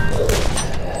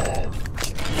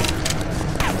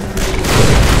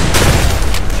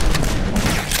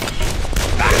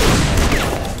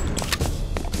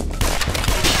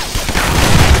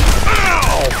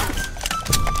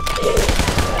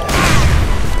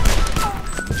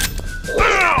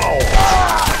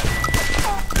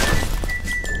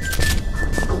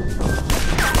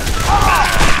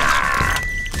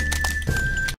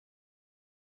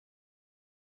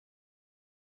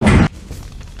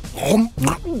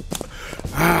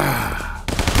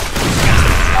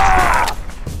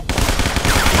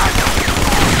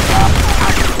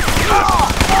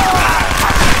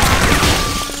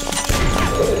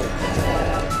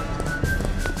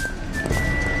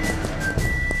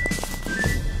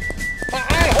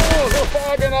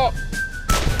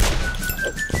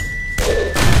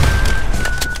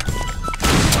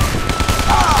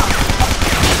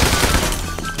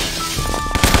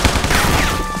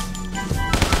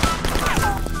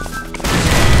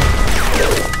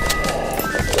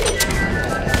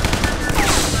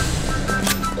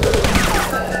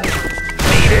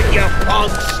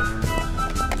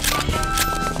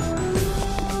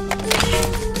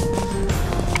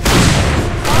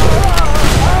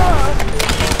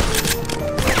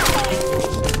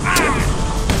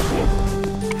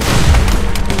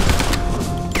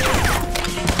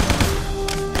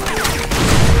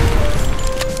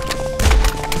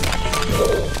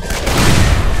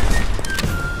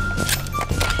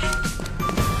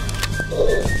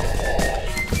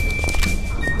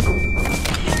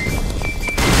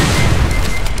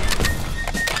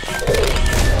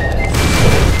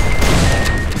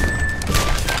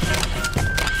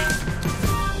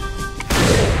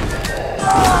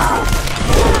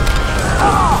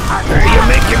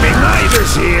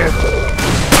 Vinnie's here.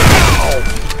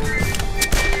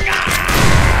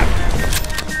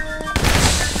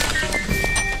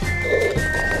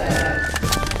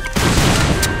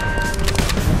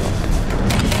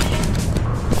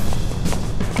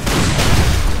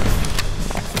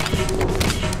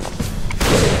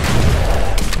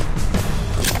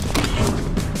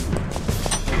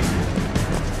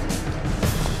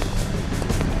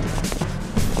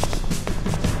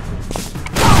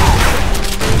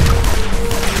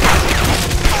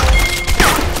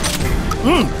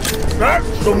 That's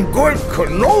some good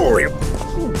cannoli.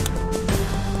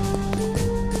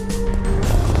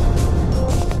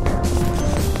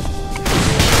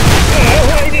 Oh,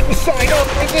 I didn't sign up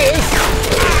for this.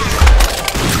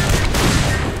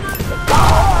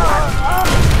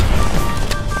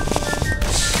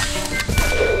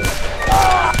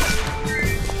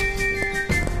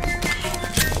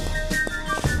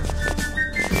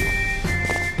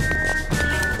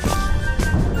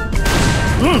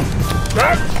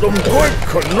 That's some good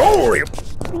cannoli.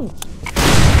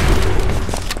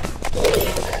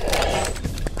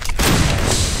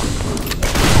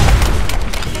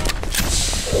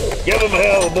 Give him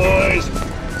hell, boys.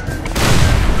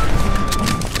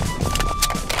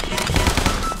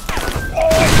 Oh,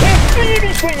 I can't see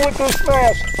anything with this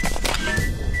mask.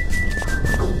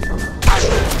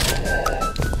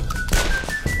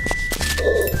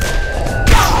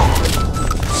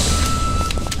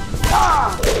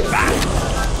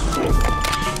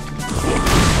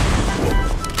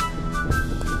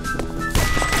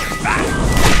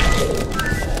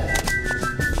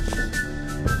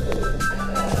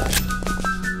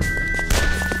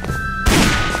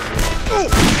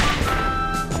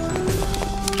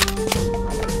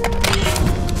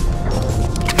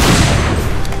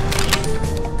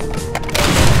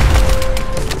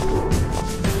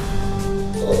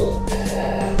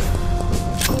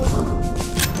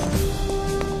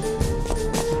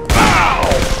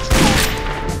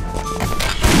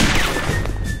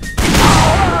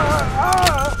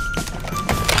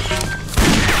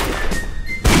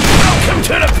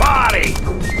 To the party!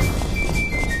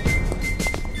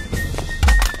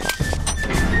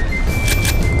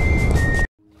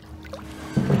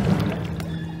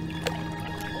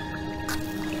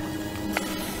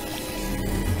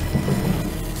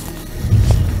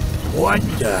 What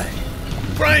the?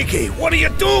 Frankie, what are you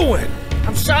doing?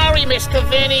 I'm sorry, Mr.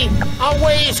 Vinnie. Our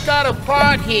ways got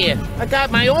apart here. I got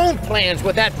my own plans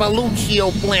with that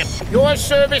Belluccio blimp. Your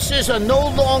services are no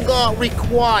longer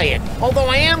required, although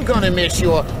I am gonna miss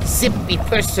your zippy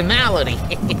personality.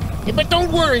 But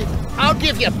don't worry, I'll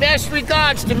give you best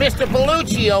regards to Mr.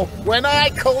 Belluccio when I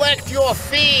collect your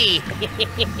fee.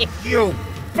 You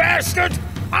bastard!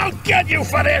 I'll get you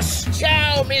for this!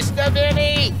 Ciao, Mr.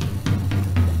 Vinnie!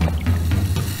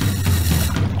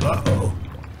 Uh-oh.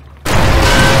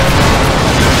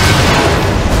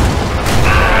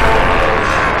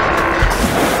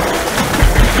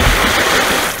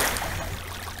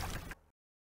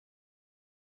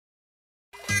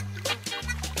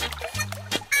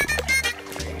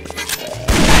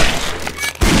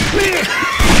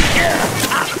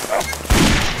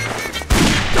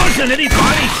 Doesn't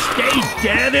anybody stay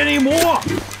dead anymore?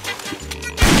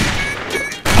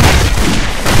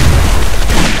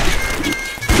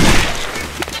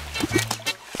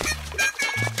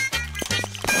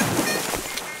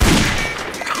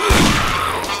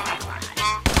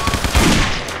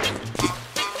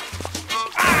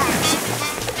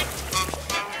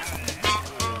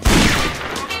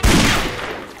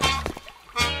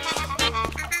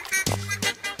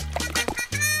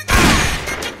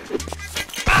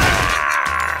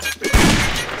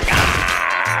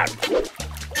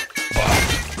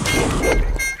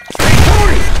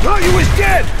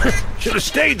 Should have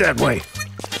stayed that way.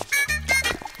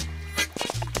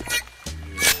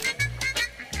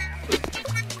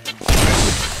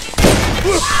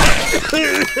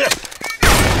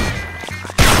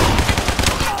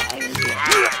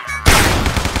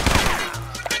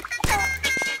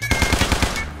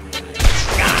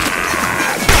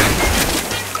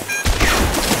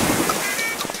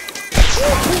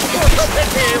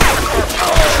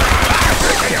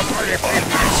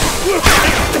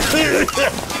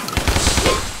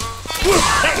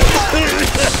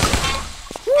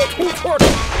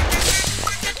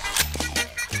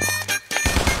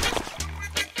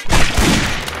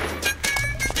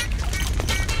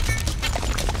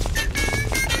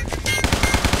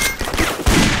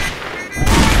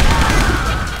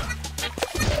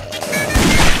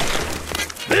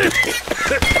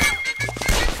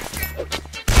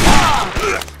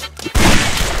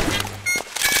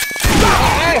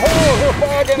 That hole is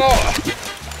bagging up.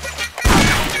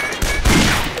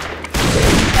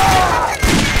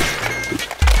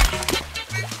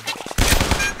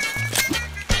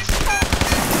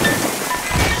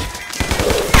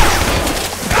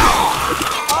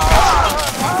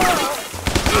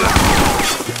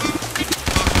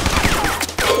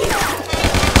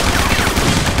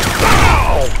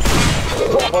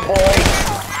 Papa boy.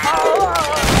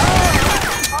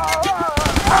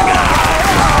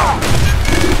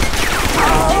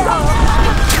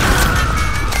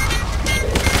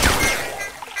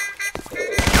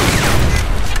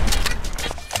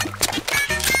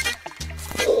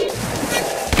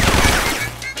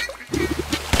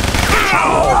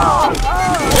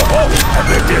 I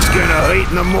bet this gonna hurt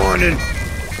in the morning.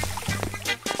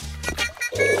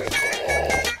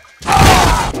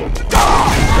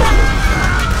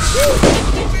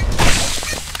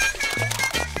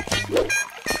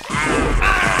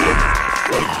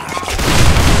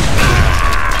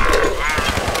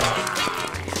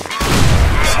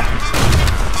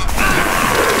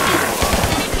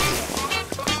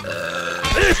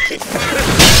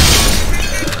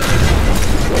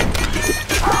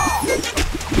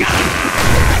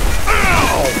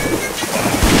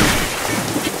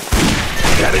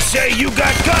 Gotta say, you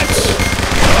got guts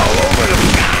all over them.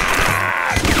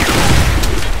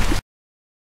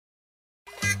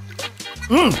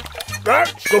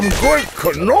 That's some good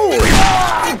cannoli.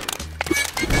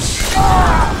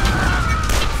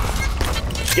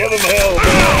 Give him hell,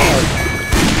 man.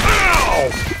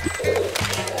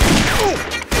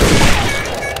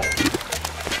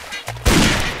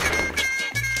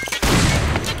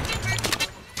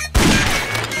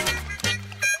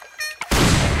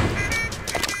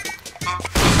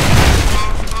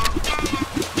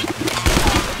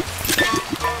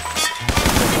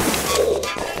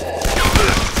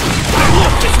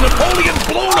 Napoleon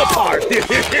blown apart!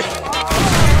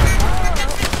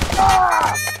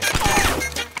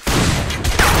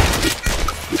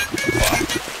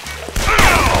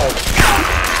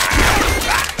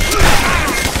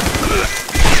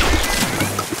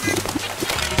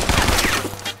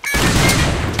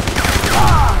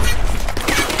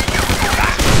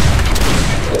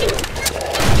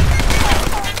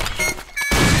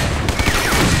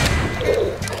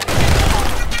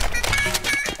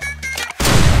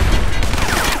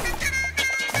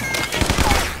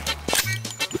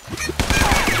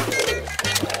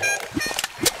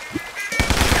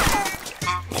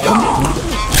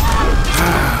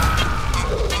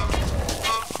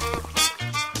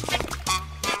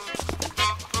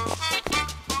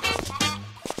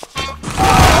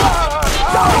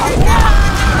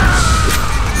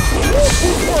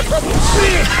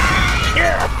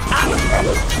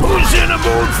 Who's in the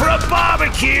mood for a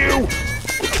barbecue?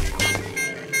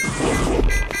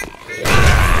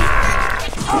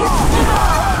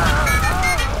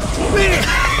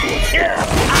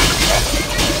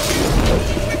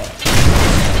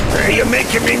 You're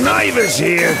making me nervous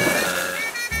here.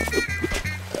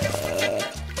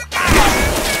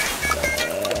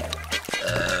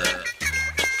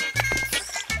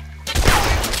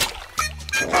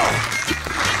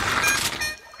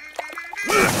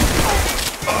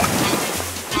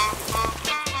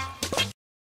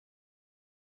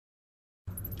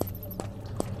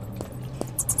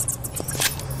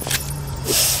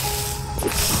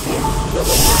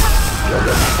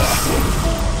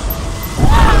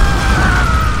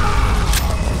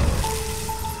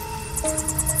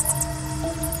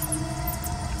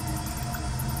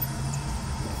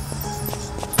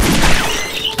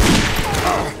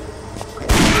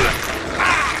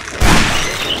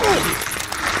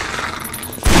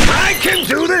 I can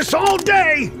do this all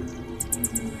day!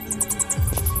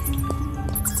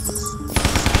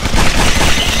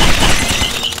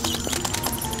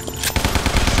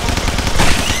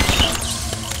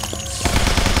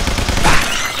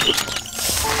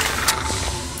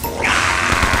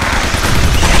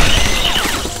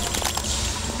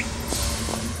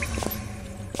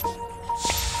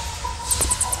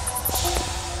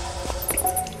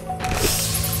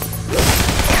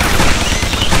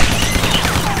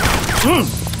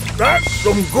 That's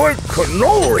some good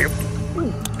cannoli.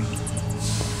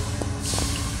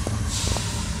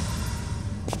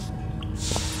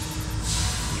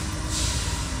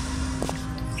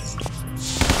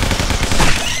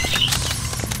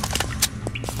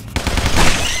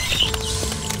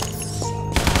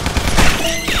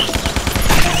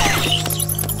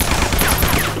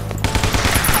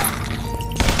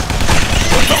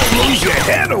 Don't lose your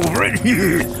head over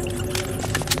it.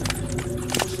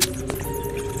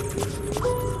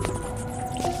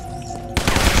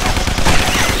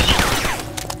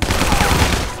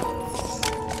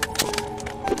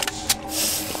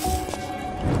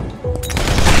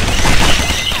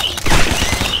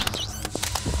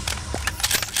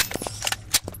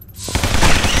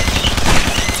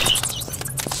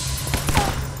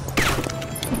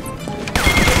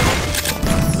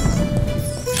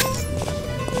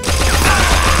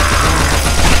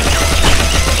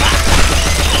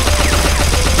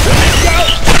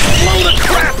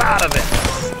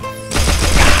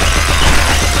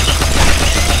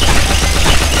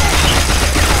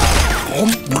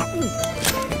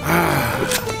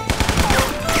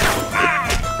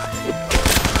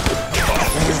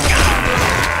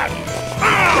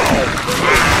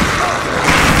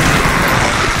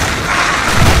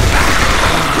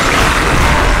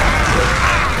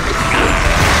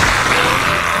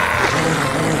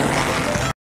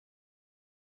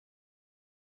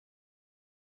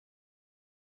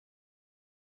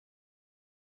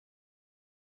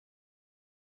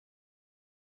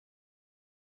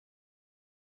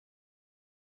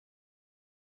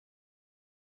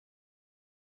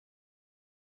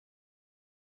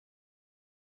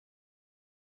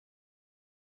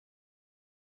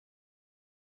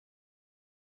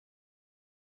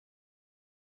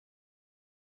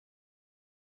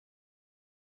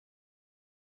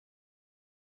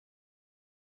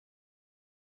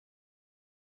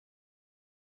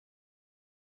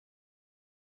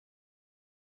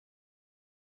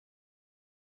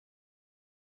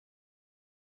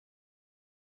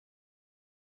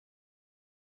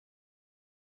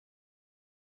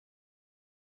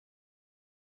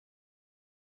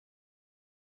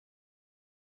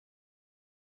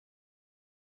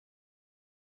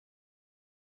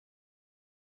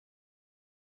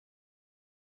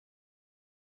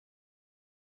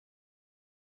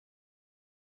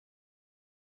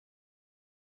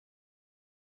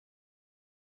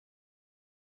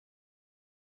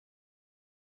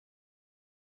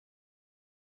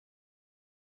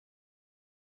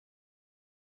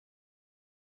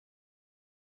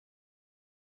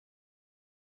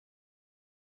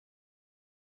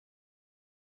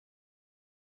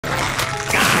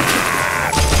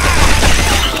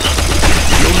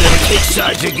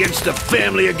 side's against the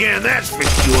family again, that's for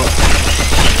sure.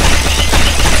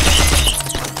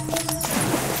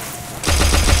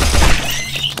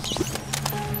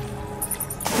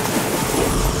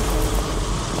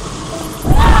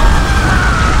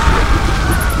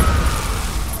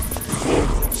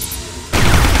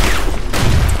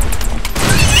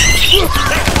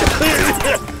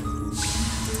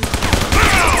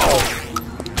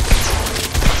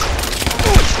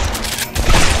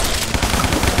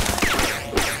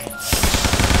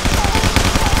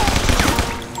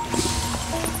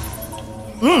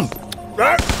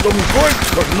 That's some good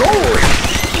cannoli!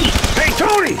 Hey,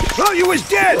 Tony! Thought you was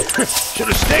dead! Should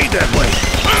have stayed that way.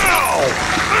 Ow!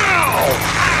 Ow!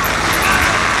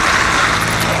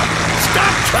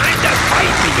 Stop trying to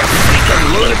fight me, you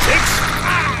freaking lunatics!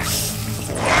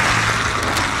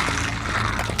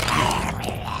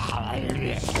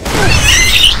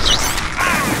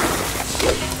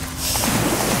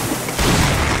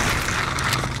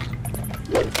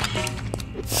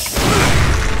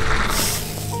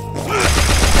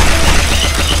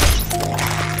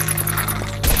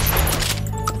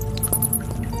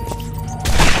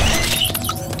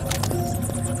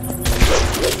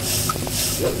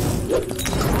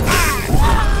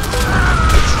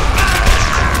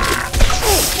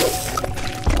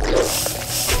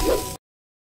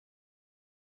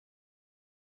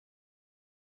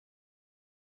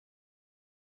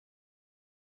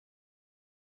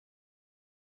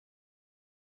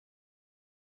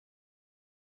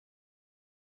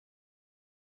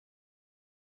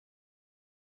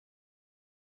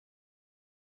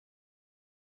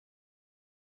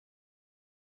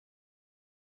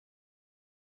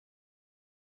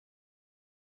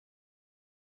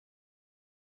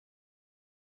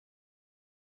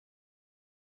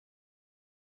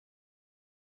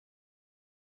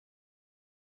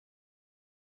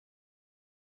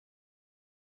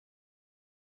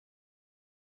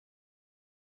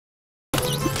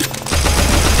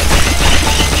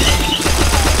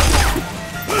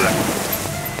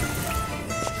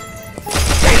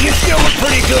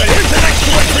 Pretty good. Here's the next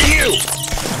one for you.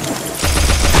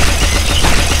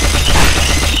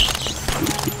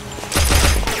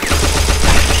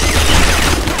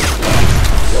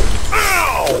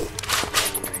 Ow!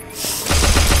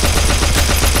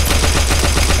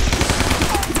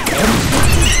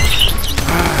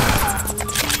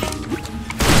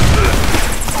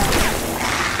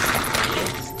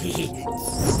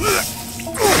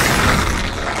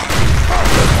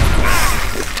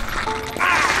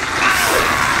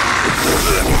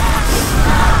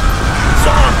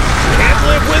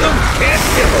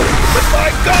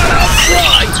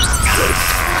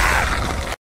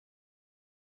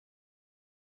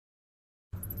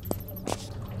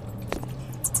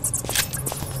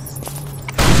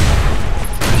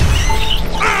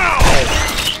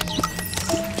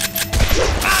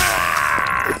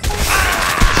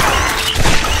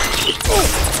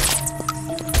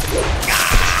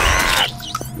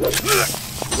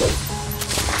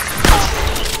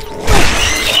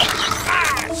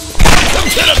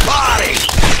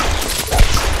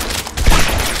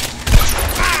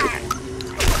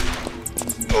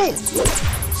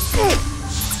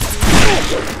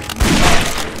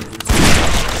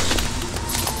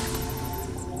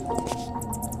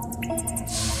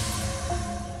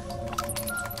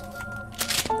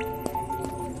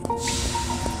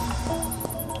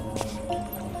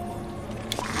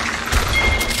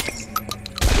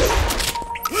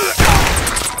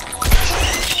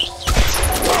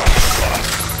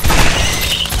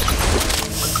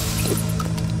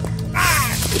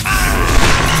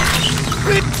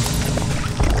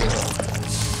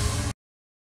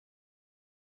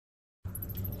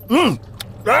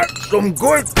 That's some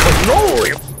good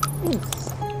cannoli!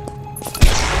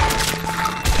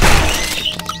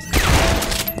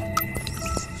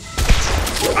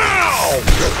 Ow!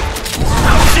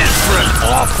 How's this for an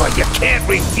offer you can't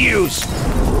refuse?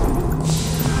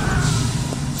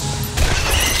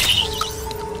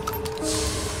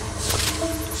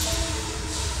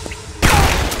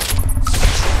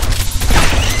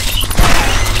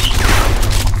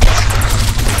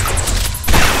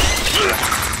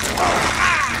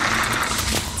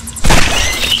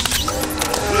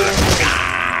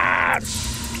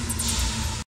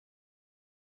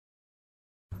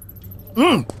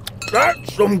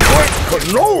 That's some good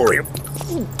cannoli!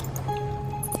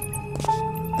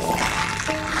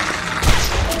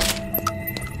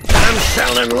 I'm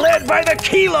selling lead by the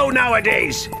kilo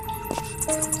nowadays!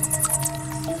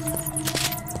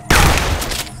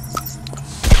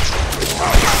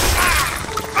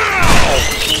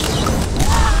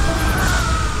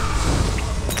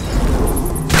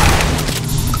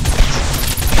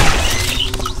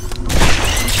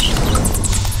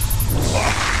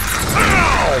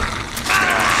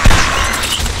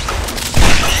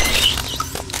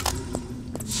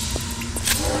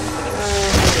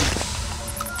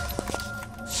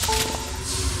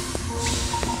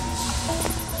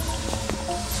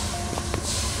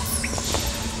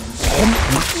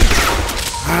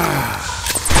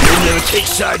 take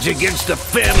sides against the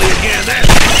family again, that's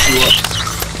for sure.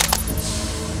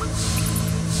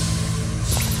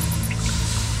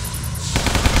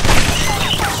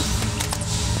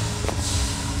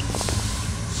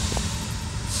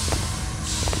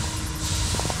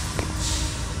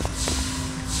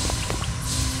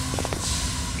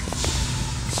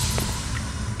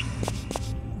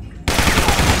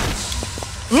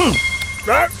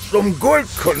 That's some good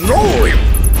cannoli.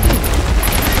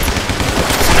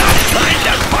 Stop trying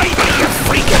to fight me, you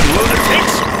freaking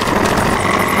lunatics!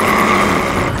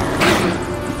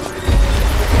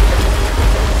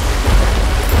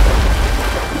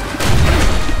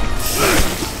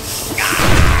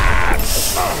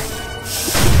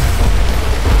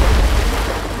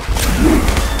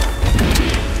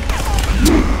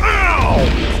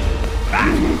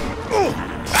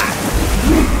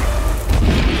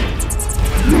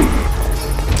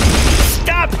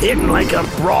 Hitting like a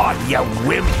broad, you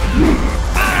wimp!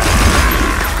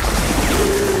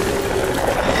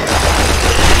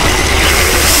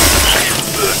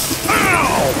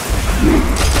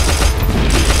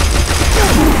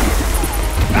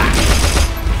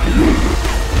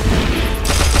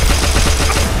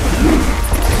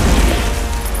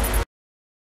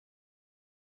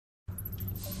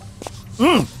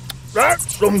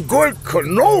 That's some good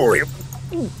cannoli.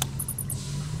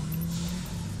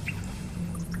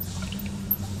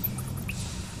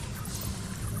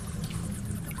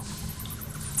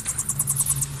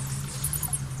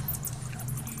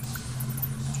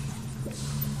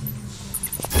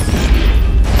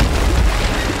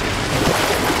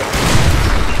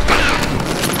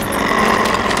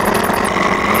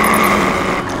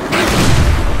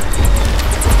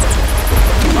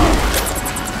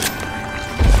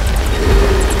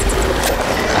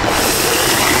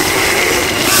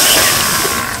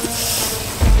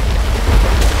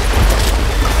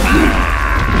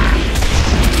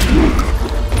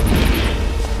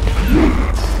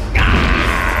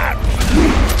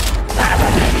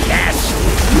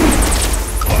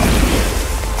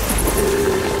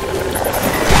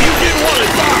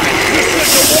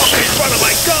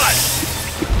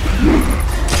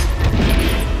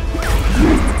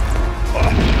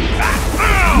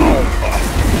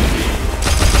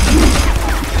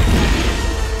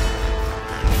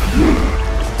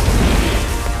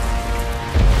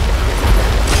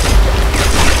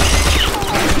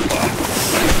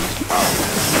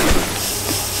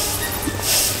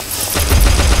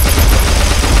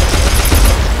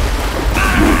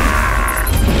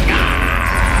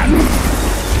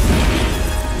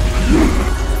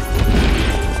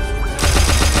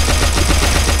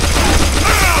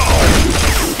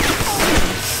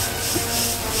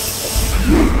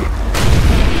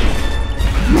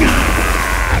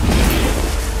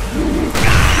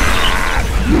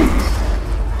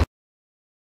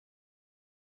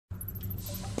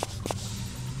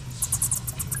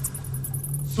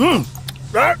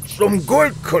 That's some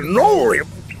good cannoli.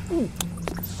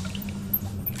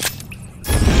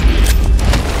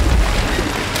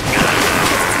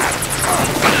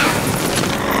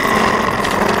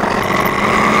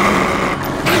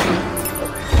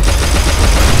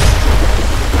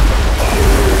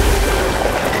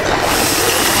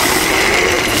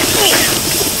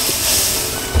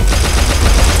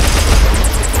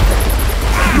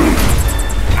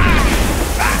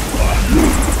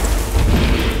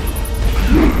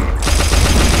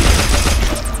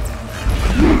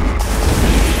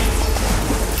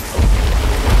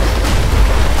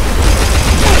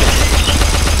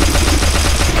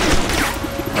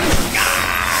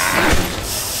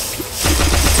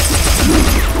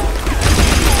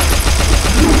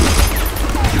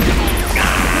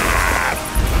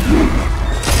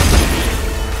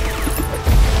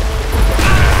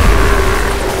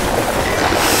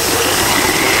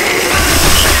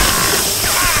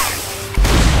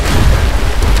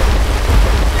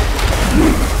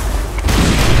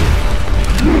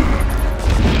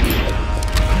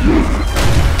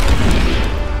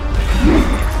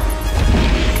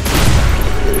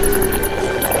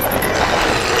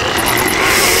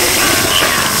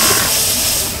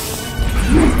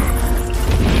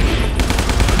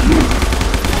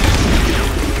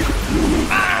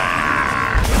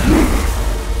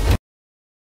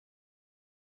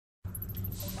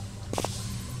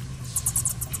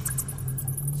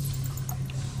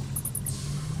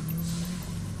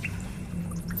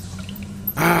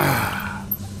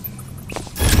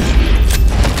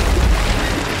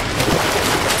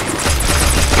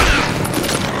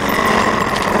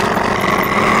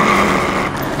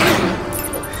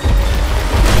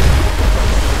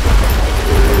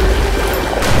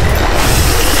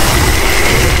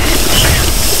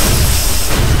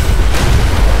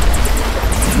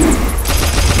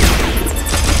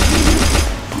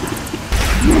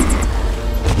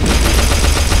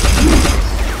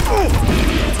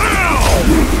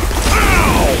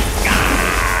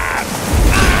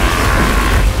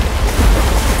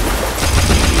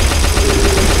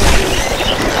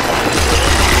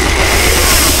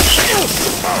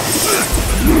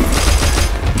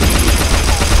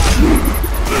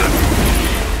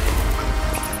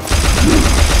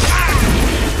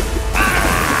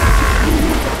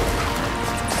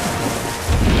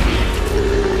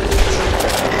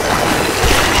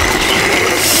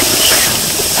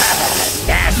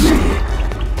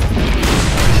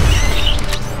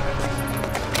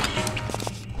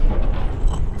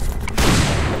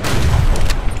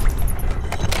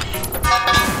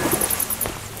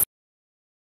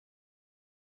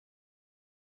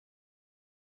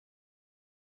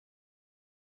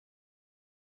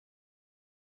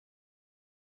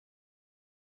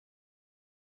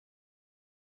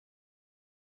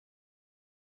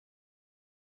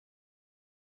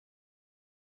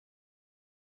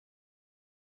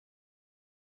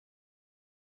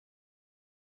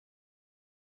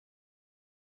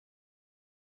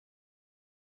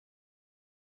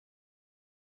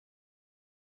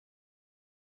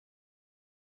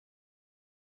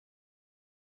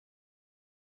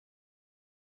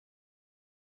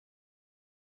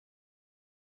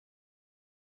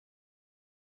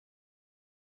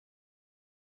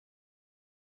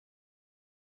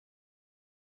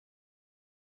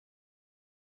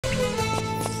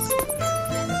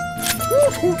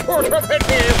 I'm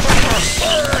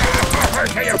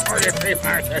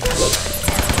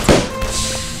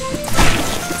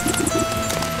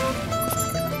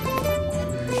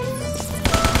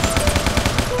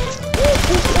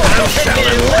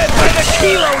selling lead by the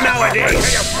kilo nowadays!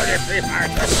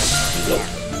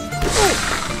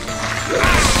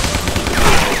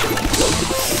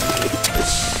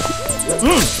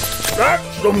 That's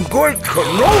some good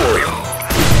cannoli!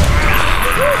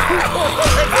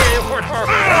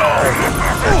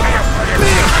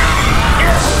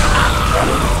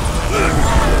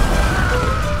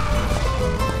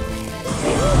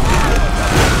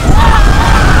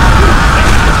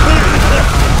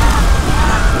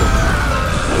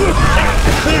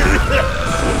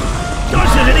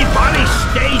 Doesn't anybody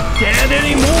stay dead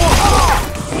anymore?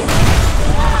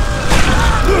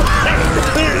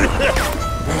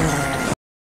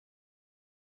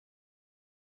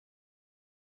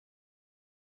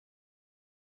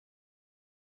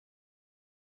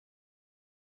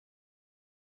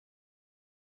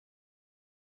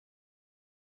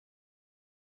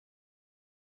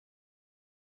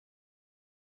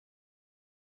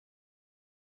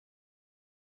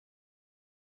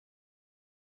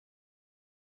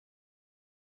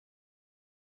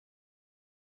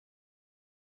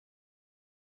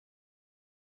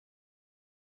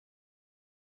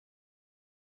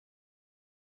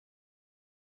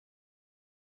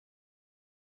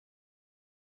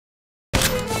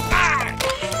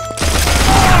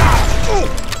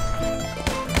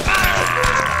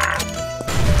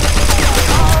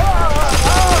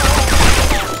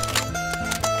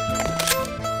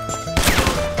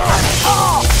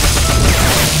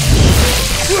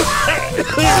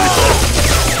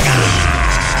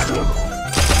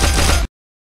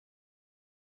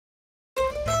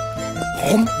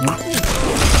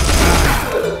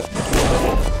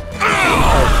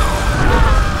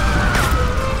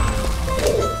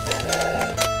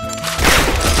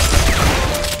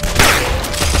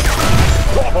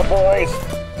 Boys.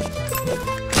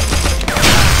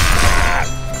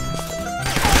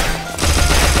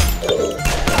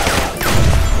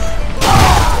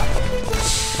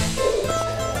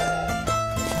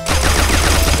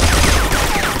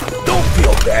 Don't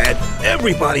feel bad.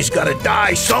 Everybody's gotta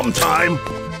die sometime.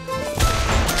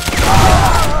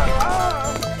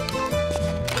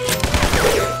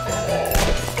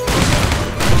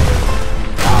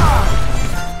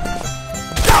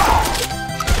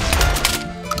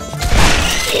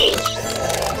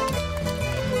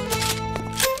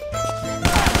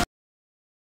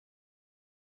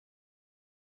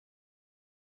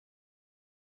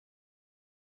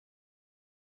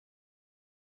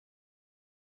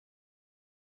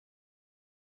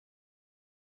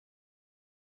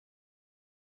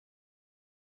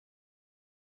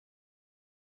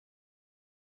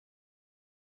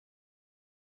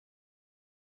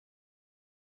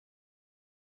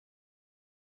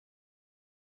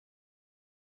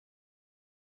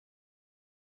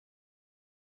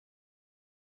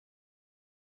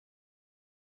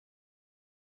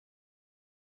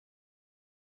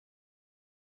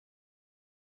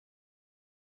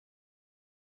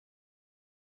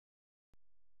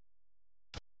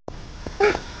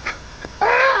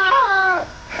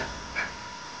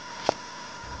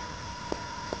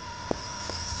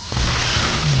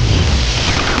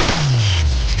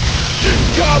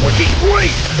 God, would be great!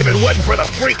 If it wasn't for the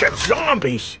freaking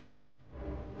zombies!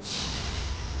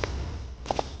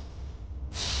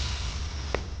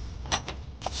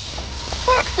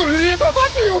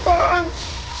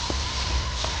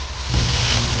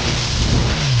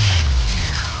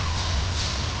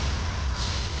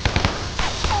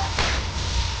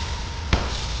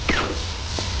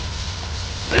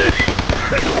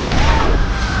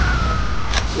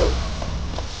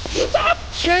 Stop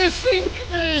chasing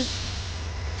me!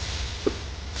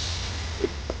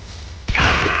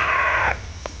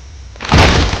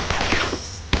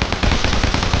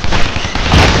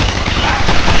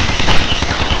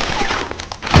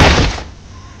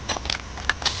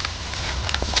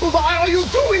 Why are you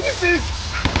doing this?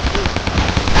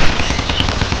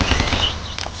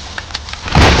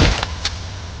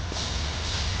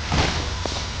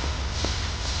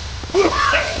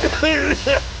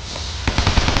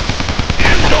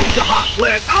 And those are hot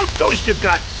lead. Out those your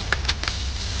guts.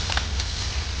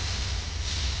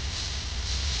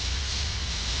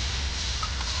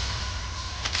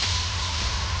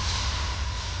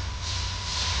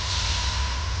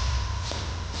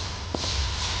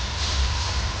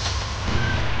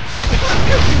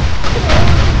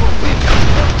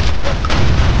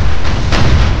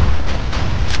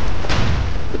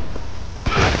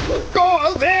 Go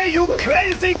away, you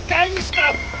crazy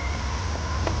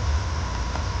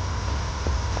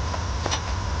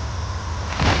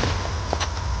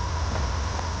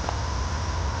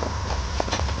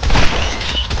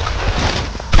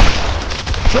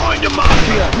Join the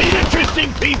mafia, meet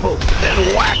interesting people,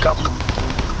 then whack 'em.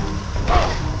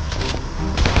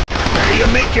 You're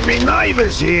making me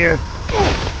nervous here.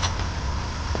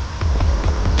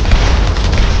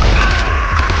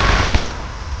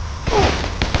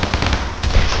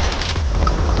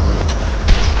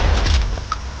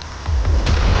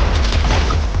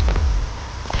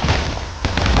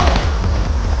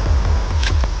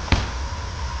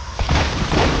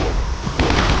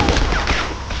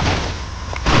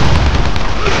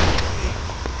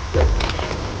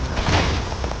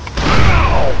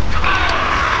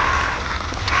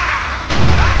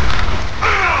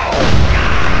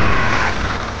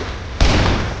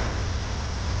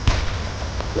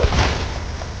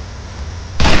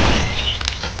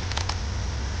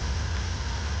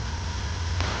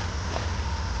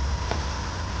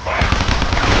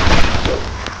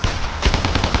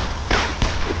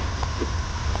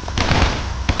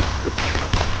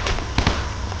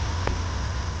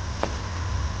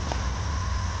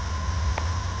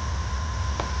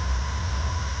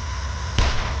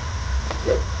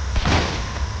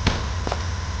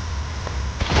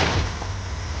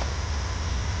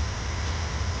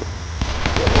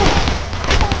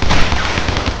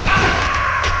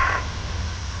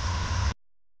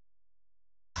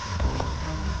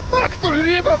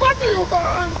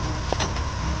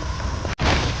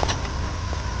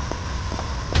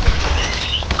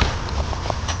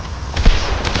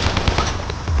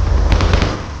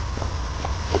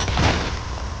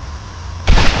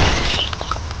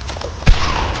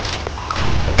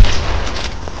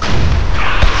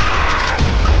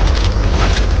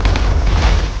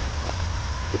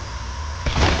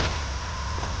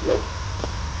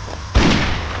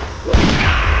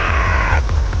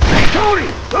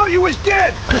 You was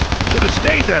dead! Should have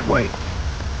stayed that way.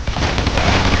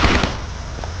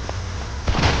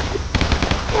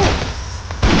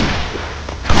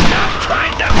 Stop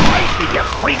trying to fight me, you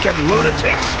freaking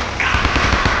lunatics!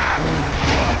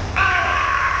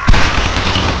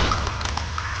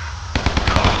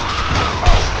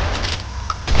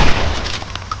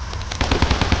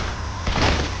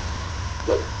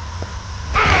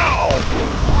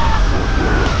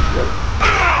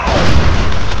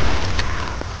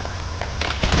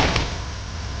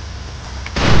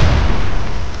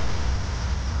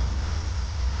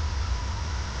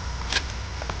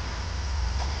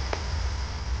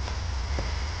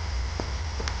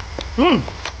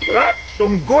 That's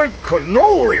some good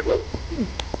cannoli.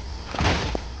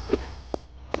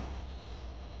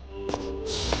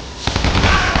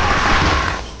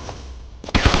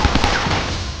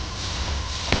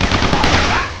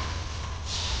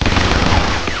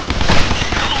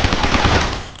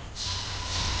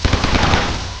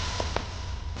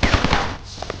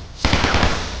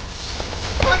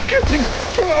 I'm getting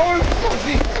so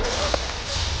fuzzy.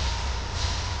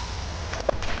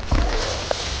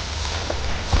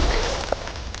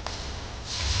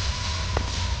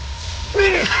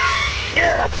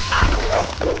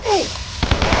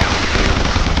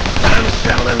 I'm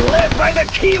selling lead by the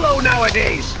kilo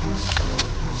nowadays.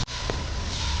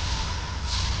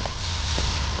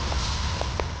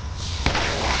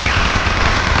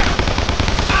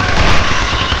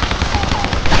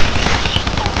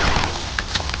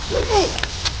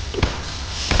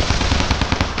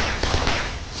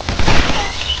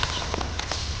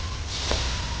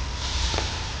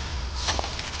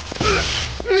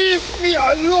 Leave me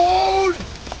alone!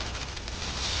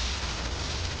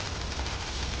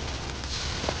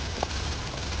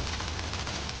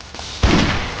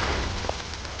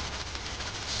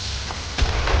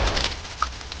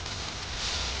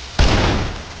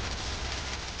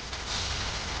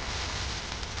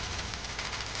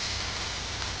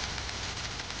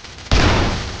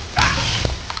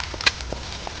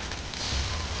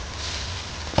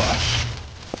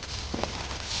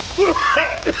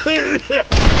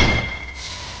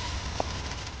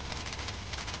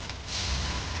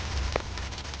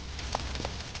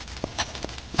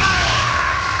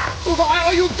 Why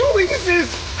are you doing this?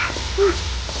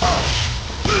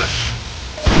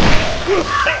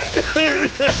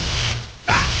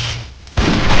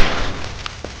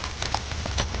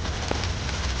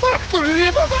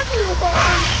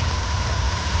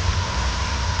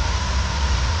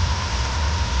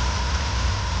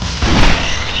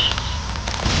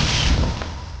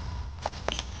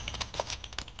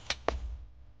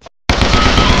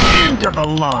 Into the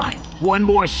line. One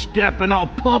more step and I'll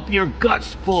pump your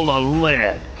guts full of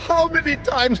lead. How many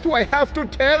times do I have to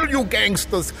tell you,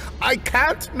 gangsters? I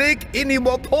can't make any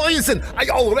more poison. I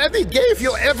already gave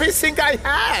you everything I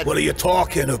had. What are you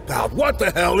talking about? What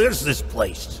the hell is this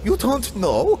place? You don't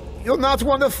know? You're not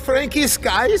one of Frankie's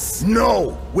guys?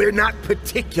 No, we're not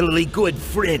particularly good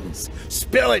friends.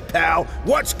 Spill it, pal.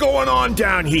 What's going on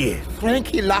down here?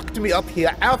 Frankie locked me up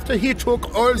here after he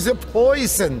took all the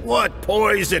poison. What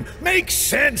poison? Makes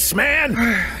sense, man.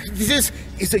 This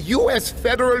is a U.S.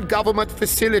 federal government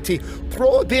facility.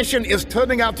 Prohibition is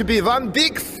turning out to be one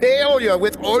big failure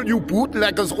with all you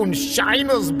bootleggers and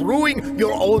shiners brewing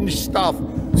your own stuff.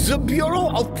 The Bureau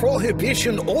of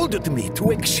Prohibition ordered me to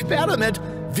experiment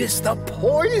with the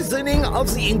poisoning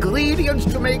of the ingredients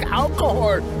to make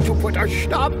alcohol to put a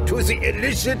stop to the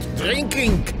illicit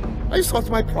drinking. I thought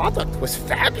my product was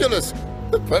fabulous.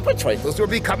 The perpetrators were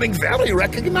becoming very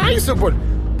recognizable.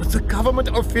 But the government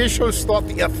officials thought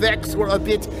the effects were a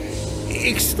bit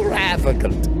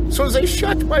extravagant. So they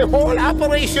shut my whole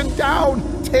operation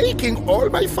down, taking all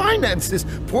my finances,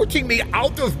 putting me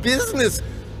out of business.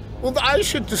 And I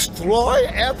should destroy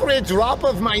every drop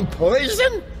of my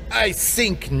poison? I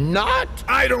think not.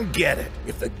 I don't get it.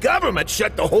 If the government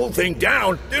shut the whole thing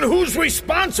down, then who's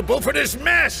responsible for this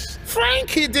mess?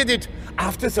 Frankie did it.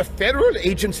 After the federal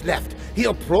agents left, he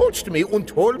approached me and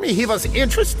told me he was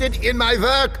interested in my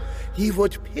work. He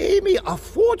would pay me a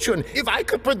fortune if I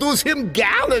could produce him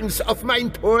gallons of my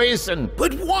poison.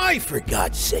 But why, for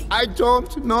God's sake? I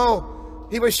don't know.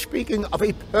 He was speaking of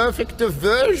a perfect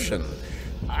diversion.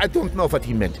 I don't know what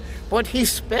he meant, but he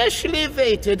specially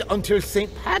waited until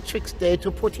St. Patrick's Day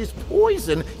to put his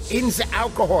poison in the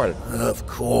alcohol. Of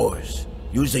course.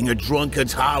 Using a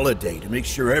drunkard's holiday to make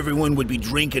sure everyone would be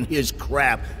drinking his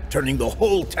crap, turning the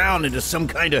whole town into some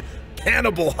kind of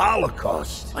cannibal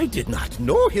holocaust. I did not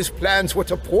know his plans were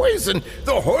to poison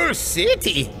the whole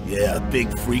city. Yeah, a big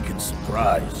freaking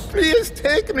surprise. Please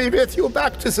take me with you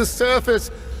back to the surface.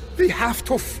 We have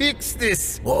to fix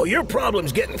this. Well, your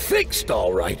problem's getting fixed,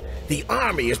 all right. The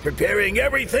army is preparing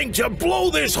everything to blow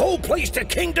this whole place to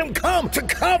kingdom come, to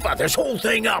cover this whole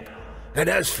thing up. And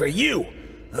as for you,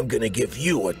 I'm gonna give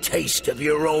you a taste of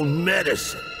your own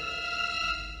medicine.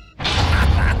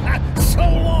 So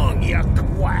long, you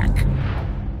quack.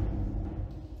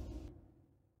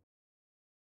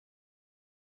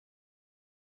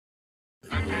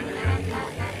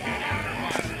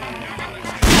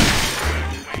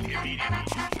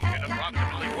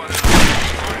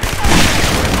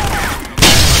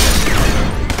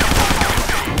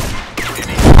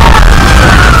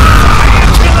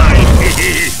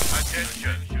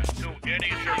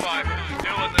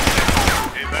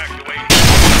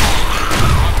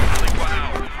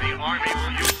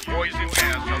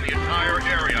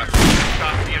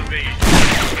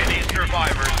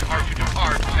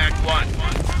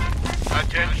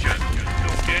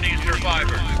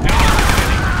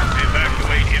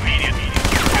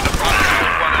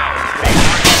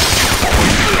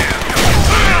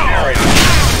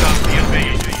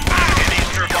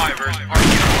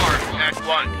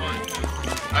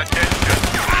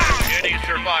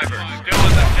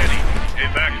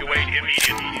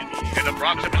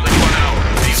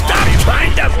 Stop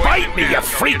trying to fight me, you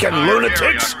freaking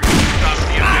lunatics!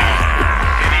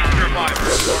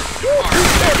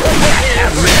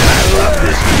 Man, I love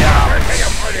this job!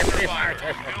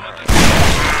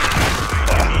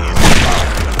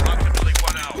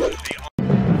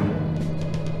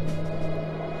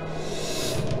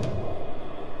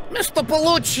 Mr.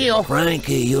 Belluccio!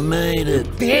 Frankie, you made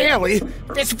it. Barely!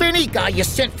 This Vinnie guy you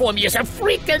sent for me is a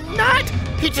freaking nut!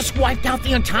 He just wiped out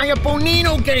the entire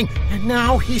Bonino gang, and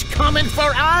now he's coming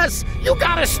for us! You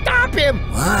gotta stop him!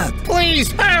 What?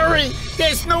 Please, hurry!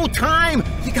 There's no time!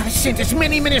 You gotta send as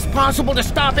many men as possible to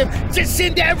stop him! Just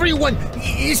send everyone!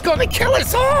 He's gonna kill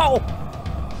us all!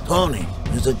 Tony,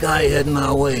 there's a guy heading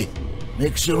our way.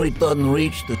 Make sure he doesn't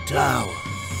reach the tower.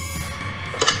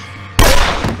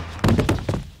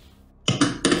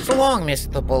 So long,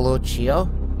 Mr. Belluccio.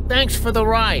 Thanks for the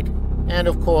ride. And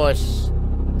of course,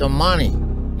 the money.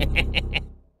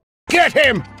 Get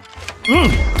him!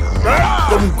 That's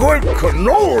some good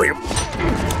cannoli!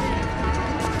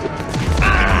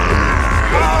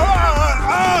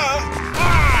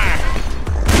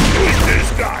 Who's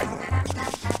this guy?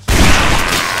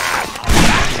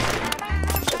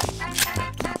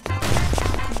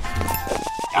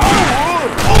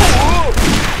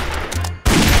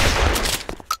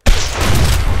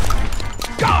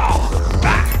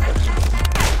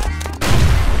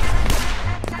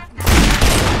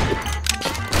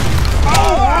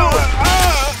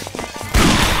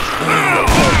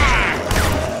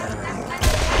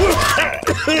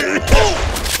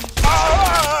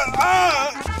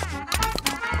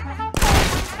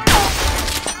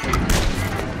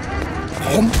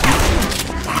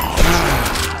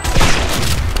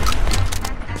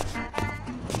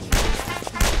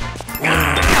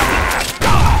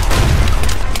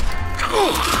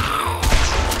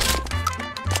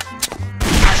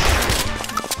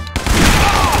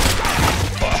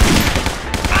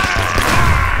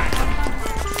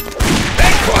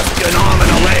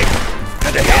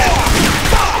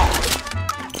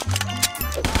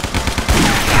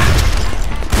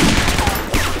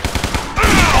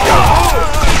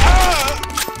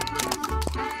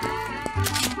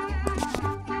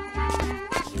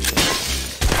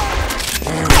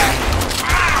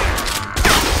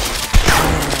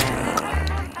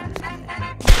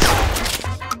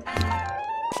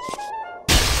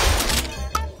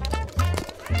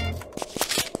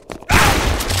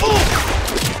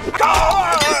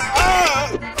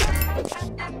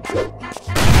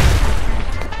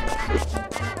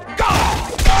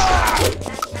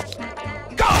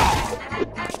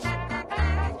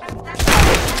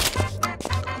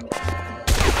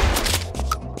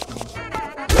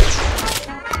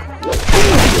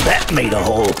 that made a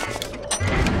hole.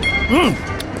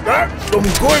 That's some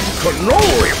good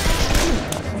cannoli.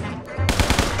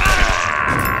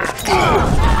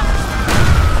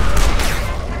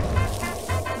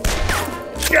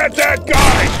 Get that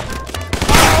guy!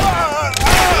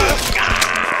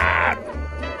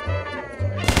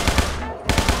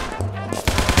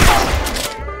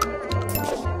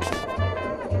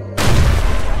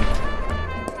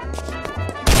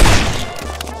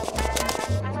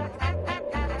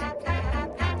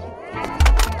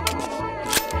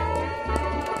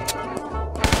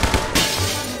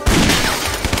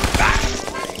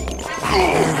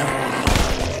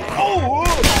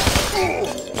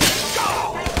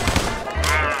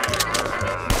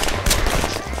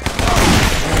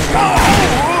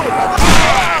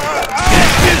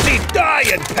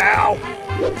 Pal!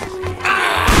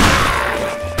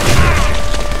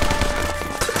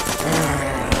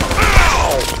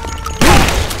 Ow!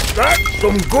 That's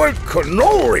some good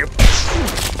cannoli!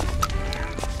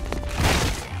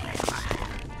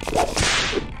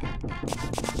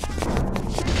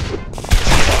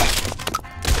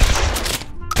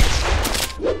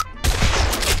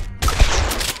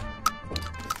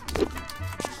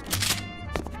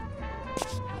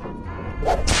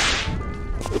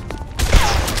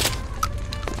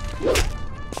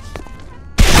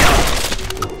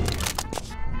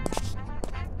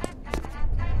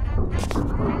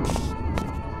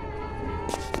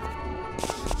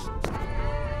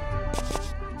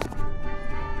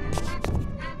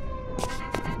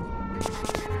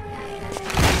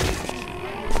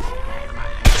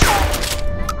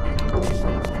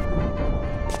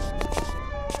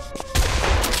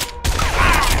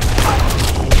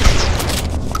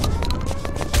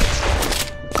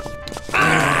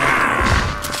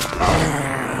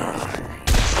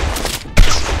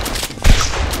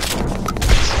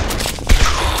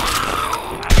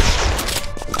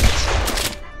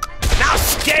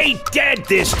 Stay dead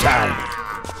this time!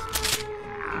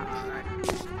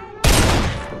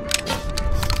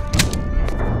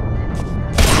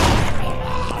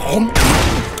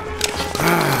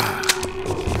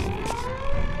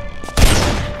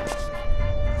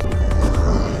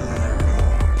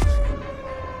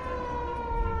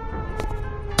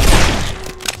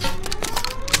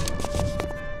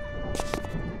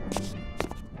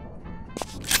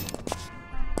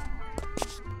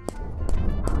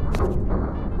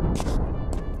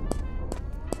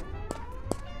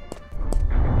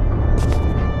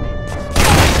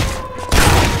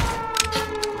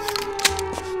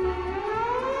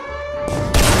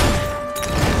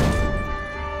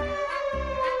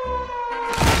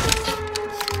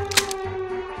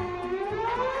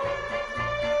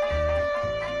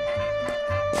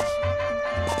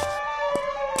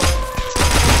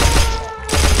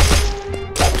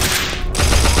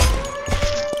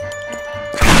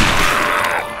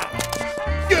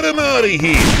 Get him out of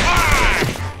here!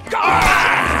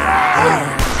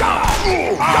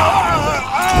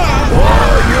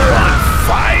 Oh, you're on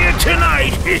fire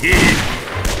tonight!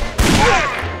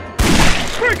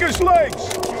 Break his legs!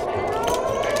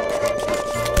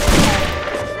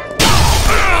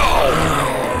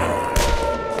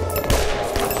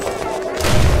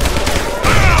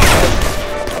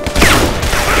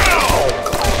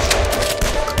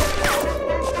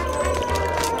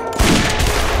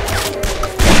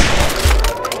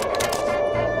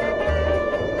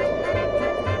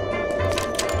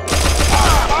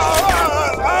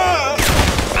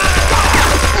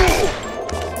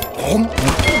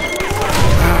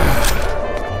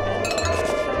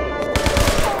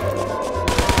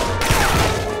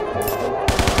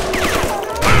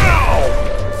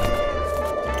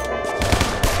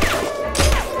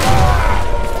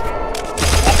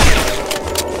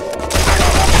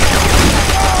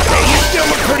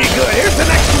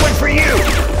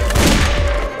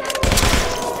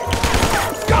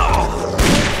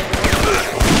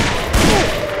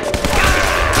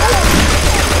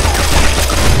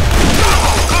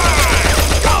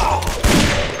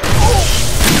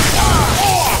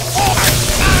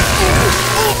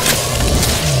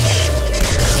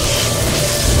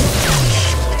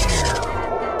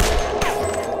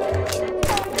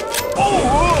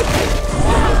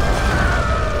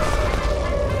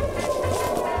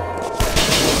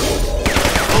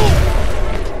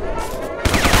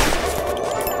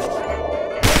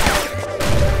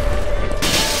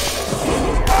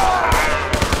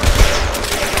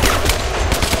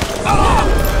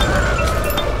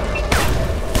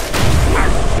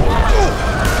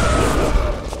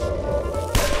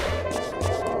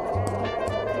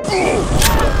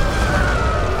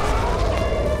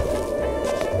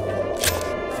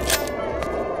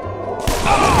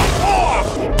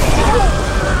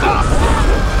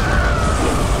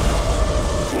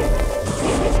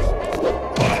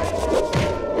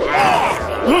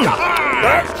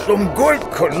 That's some good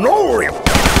cannoli.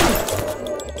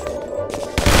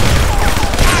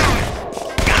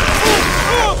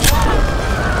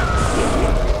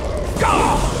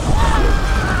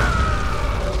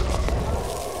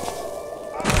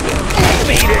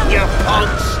 Beat it, you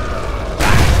punks!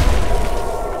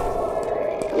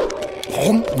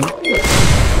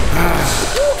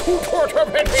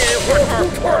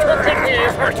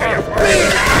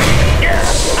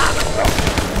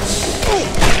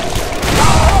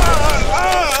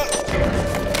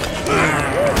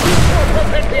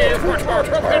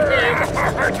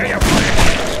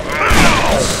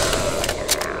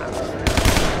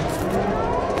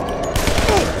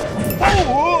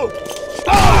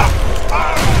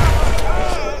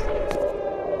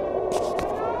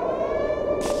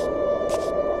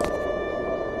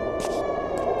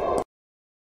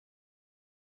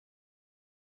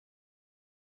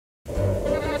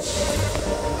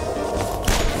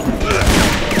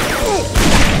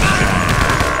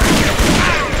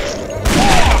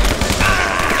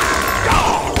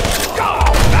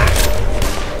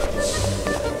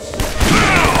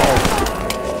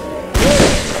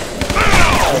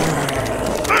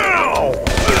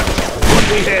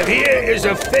 Is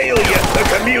a failure to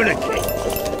communicate.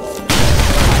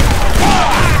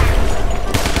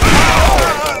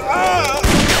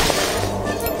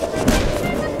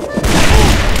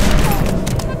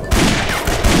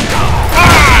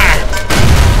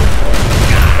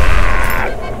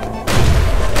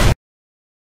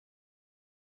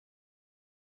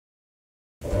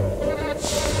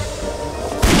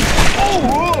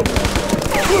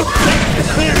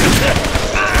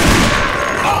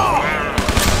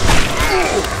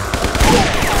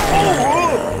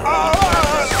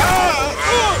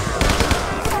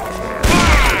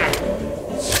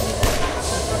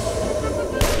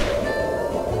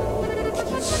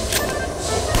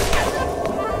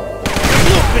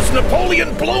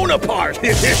 Napoleon blown apart!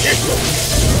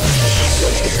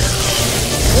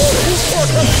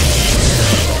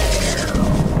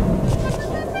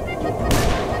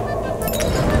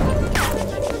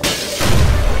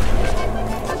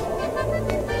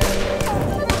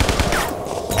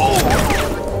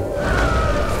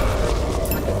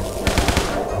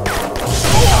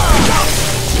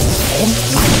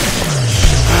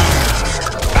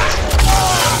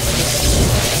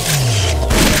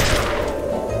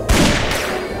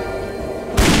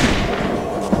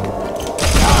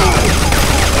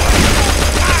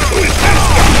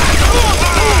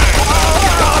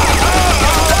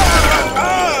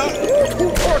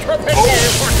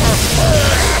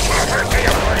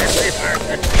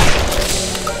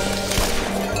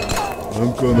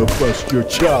 I'm gonna bust your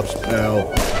chops, pal.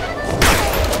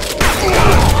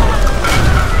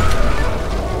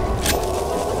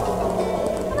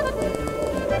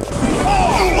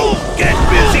 Get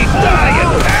busy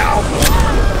dying, pal!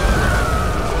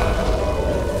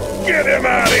 Get him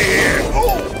out of here!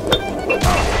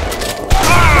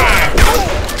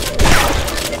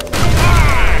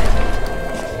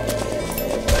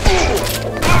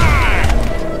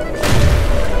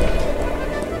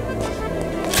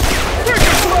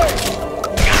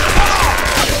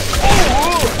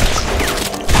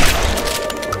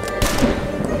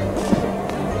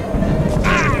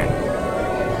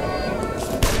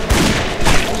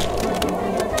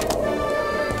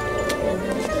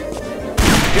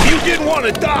 Didn't want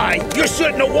to die, you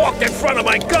shouldn't have walked in front of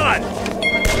my gun!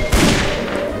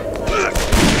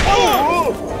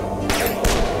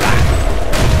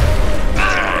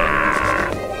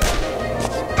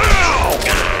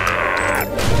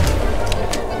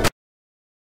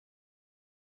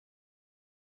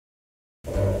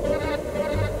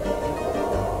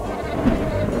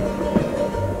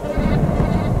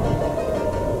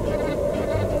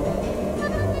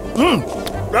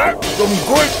 That's some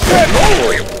good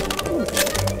cannoli!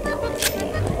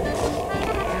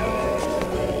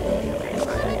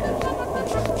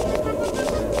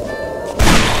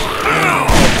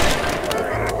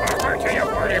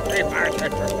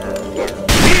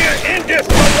 Here endeth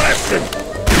the lesson!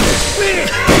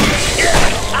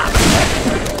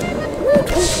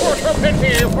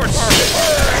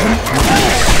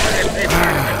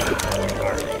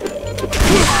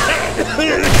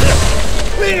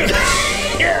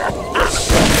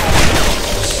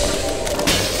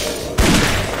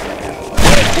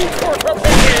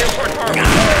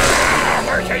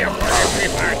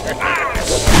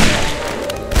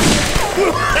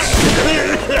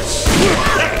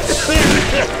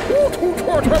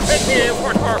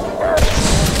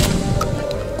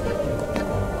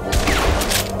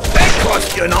 That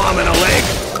cost you an arm and a leg,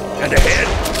 and a head.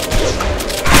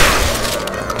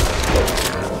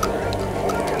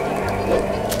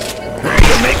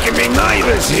 time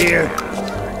is here.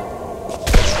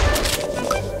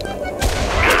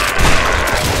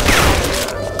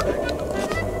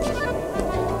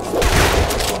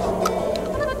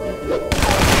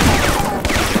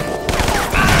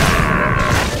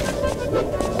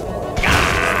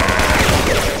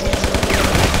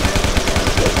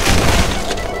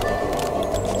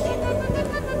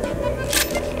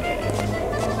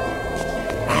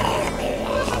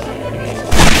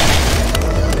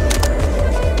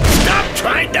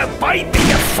 Bite me,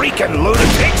 you freaking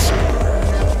lunatics!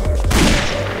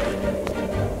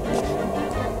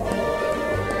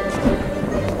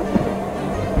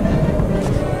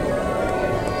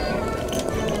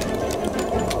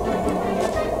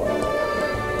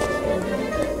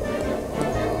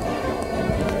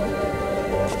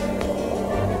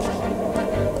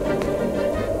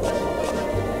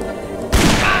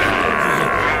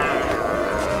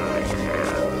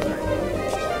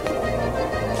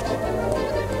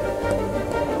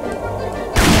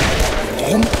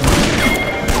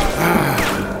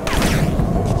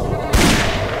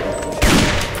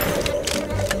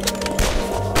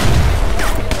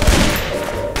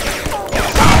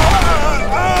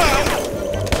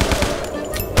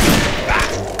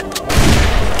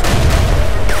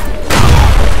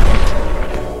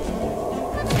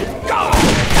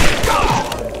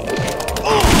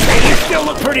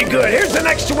 Pretty good. Here's the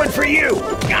next one for you.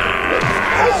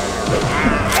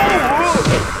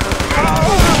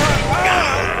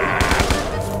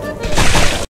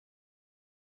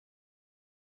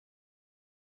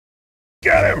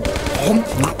 Get him.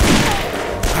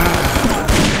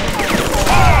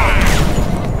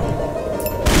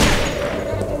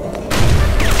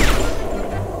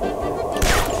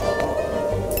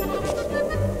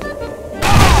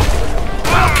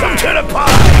 Welcome to the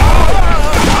party.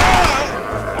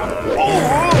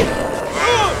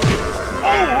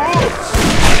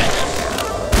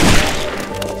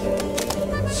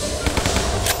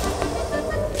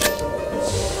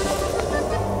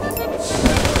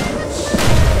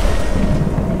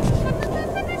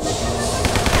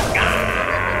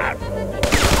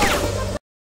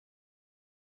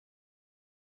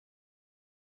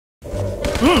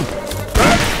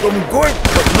 That's some Gore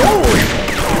Cannoli!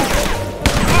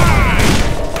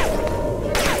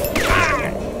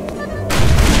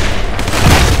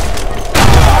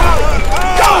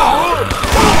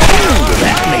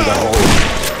 That made a hole.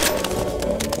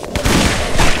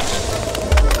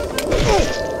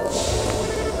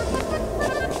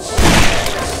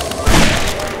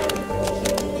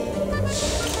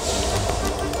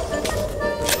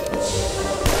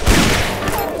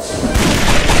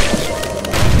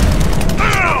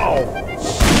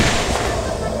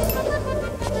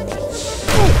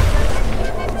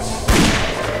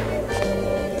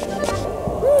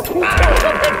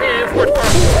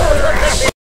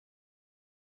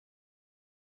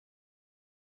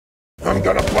 I'm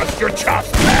gonna bust your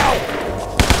chops now!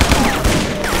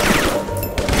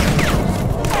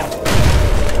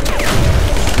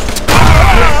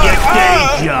 Get your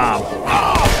day job!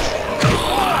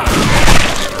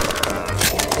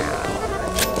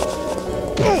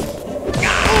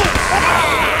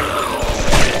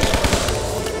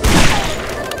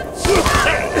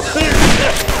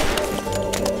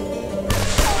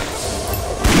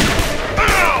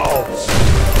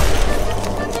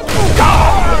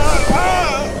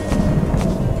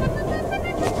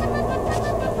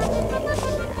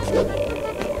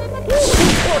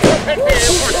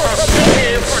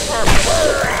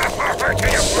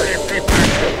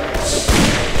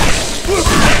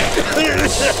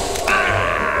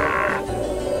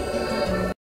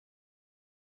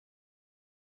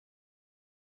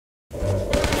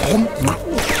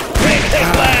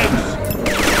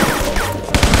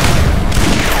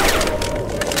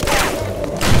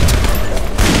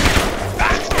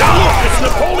 It's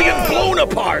Napoleon blown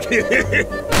apart!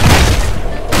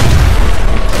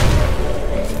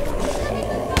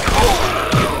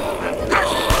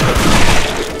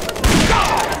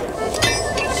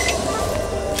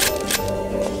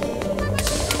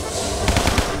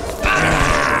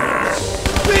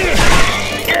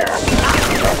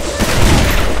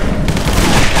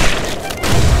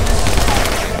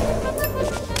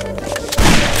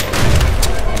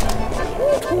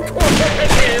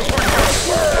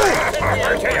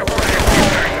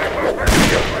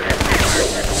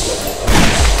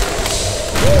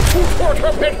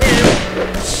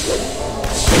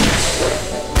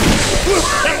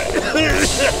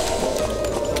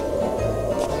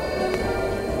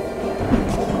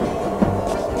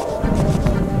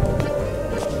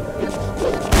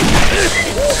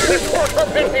 Who's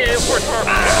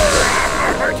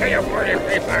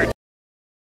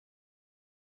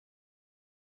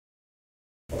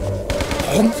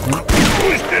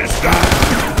this guy?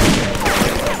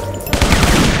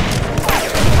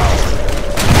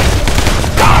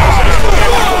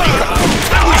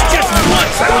 That was just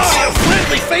once I would see a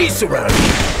friendly face around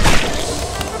here.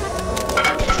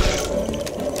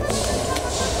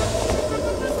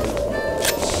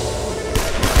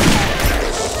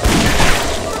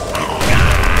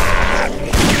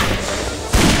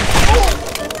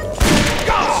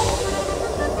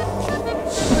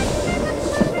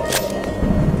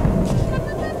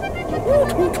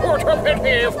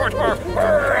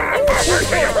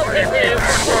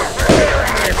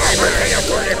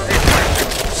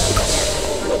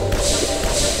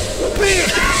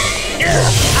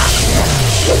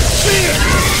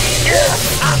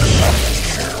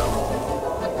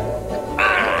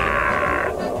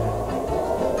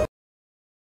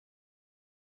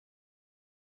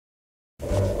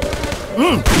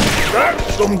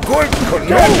 That's some good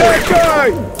cannoli! Get that guy!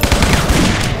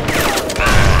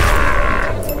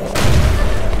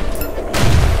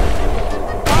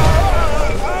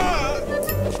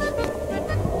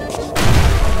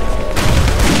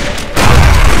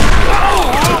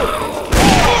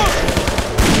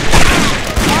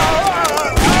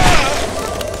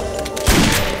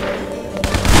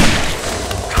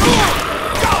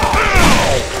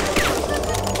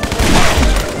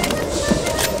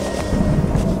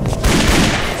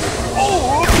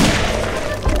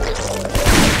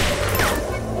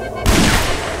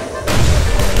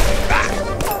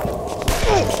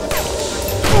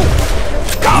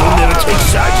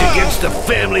 The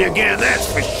family again, that's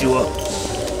for sure.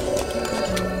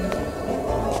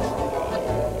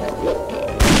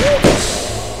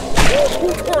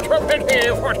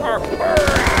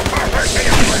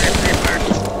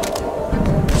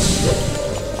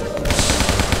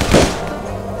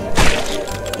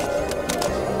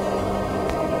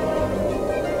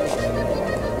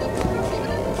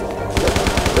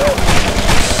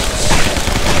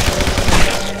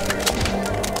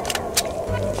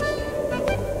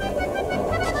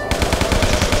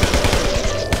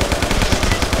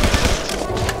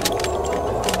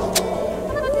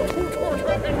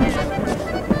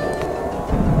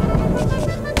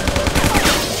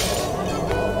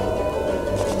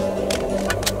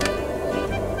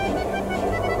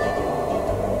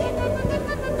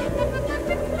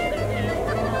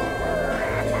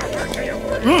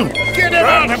 Get it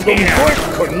out of here! Good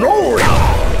cannoli!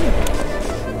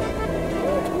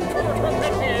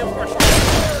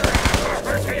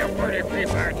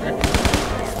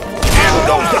 There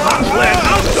goes the hot lead!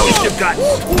 Out goes your guts!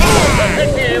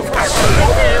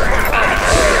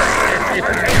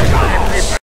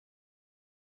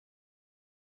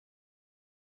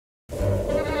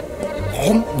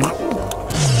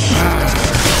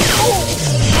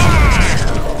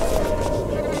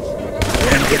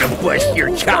 I'm gonna bust your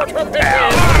chop,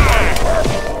 pal!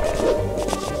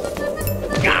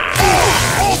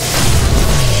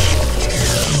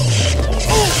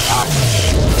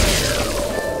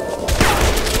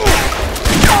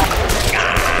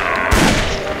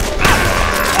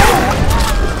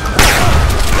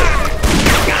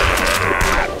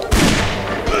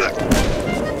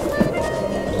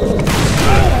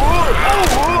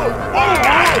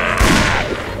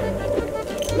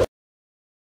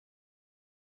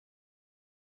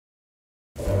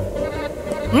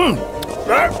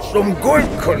 That's some good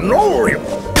cannoli!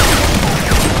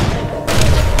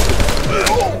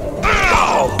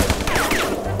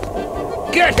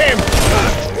 Get him!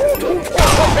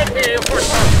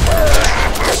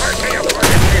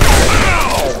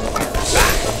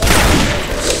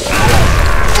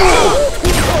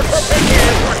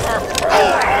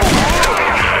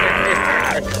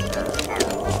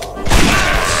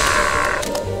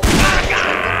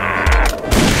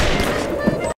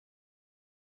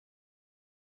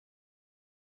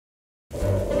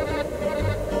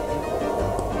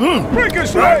 Break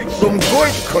his legs! Some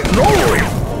good cannoli!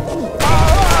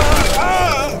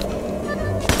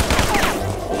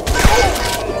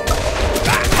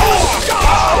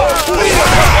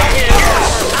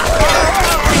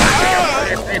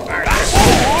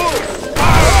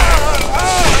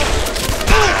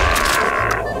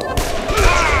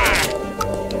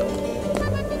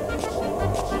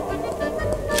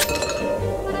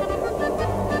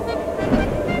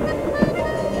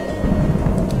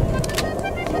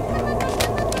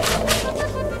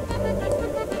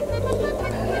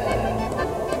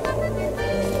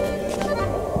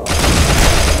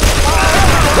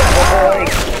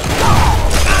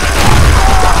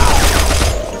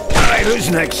 right, who's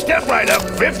next? Step right up.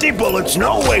 50 bullets,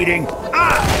 no waiting.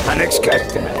 Our next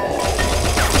customer.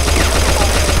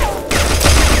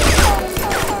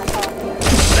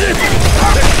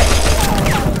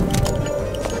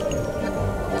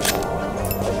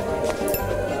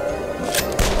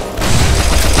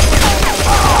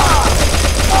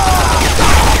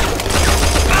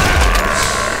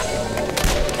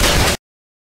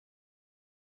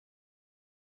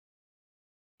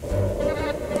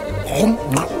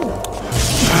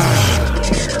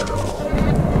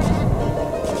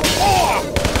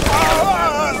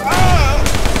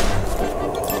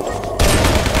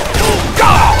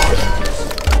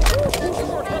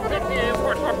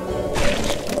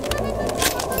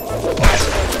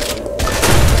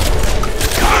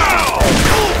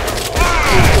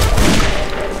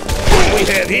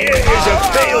 Here is a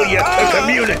failure to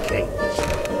communicate.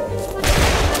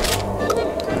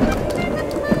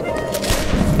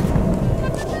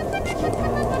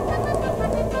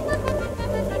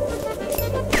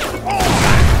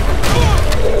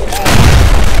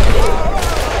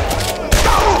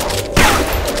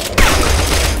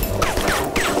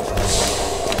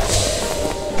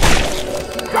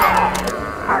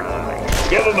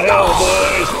 Give him hell,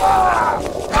 boys!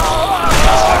 I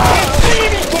can't see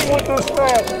anything with this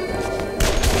fast!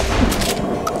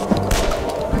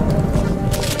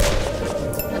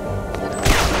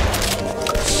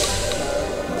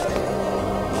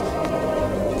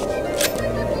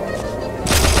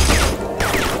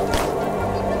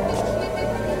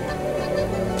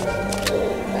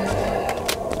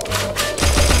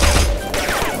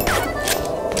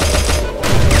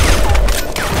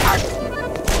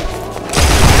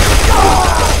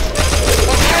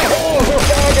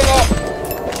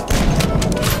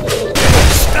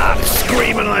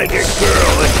 Like a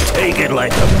girl and take it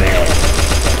like a man.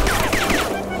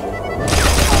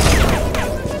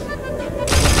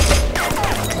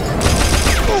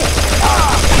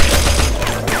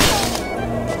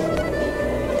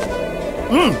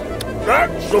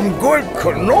 That's some good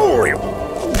cannoli!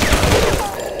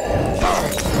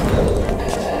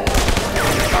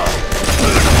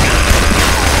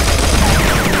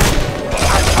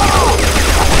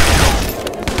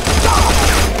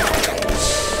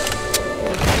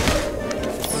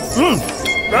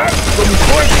 That's some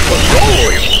good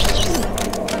cannoli!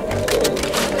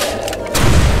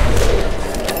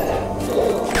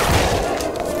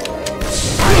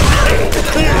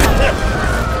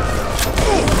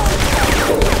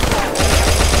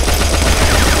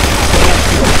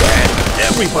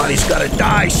 Everybody's gotta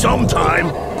die sometime.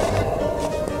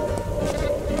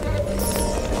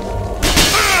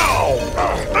 Ow!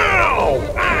 Ow!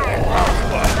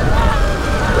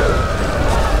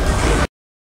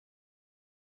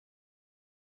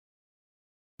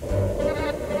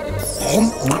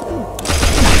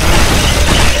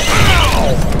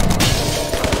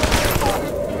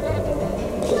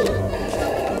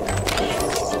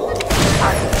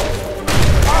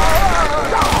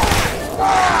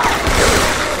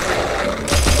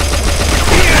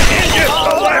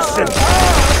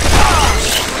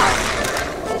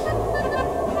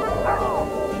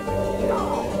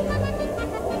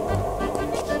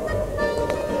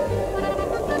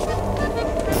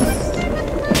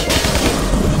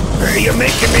 You're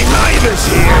making me nervous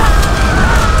here.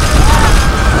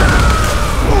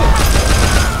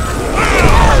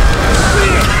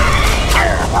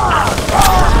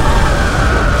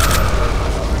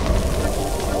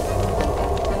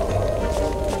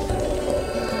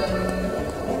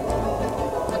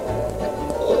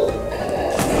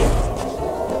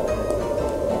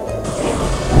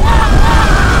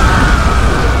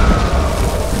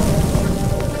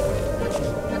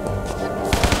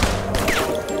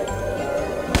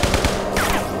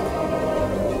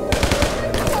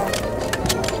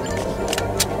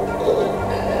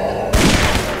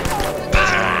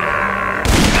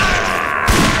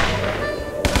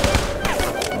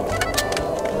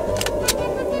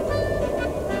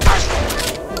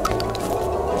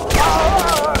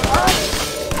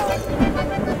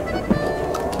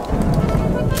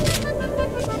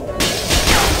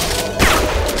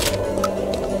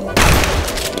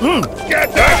 Get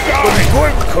that guy!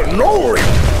 Good cannoli!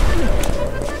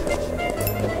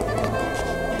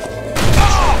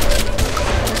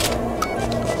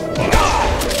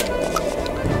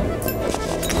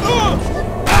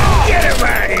 Get him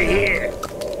out of here!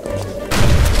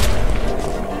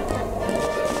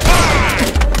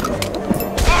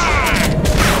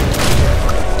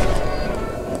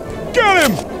 Get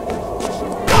him!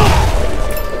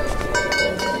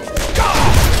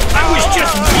 I was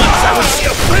just once I would see a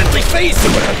friendly face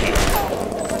around here.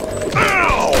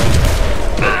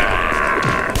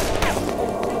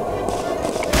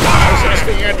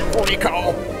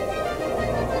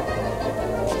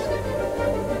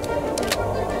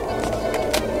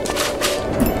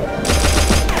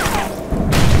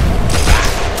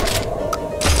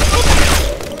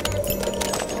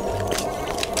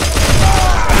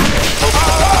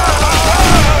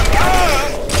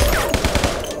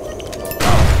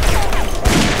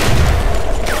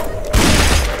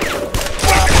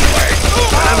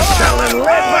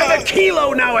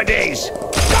 nowadays.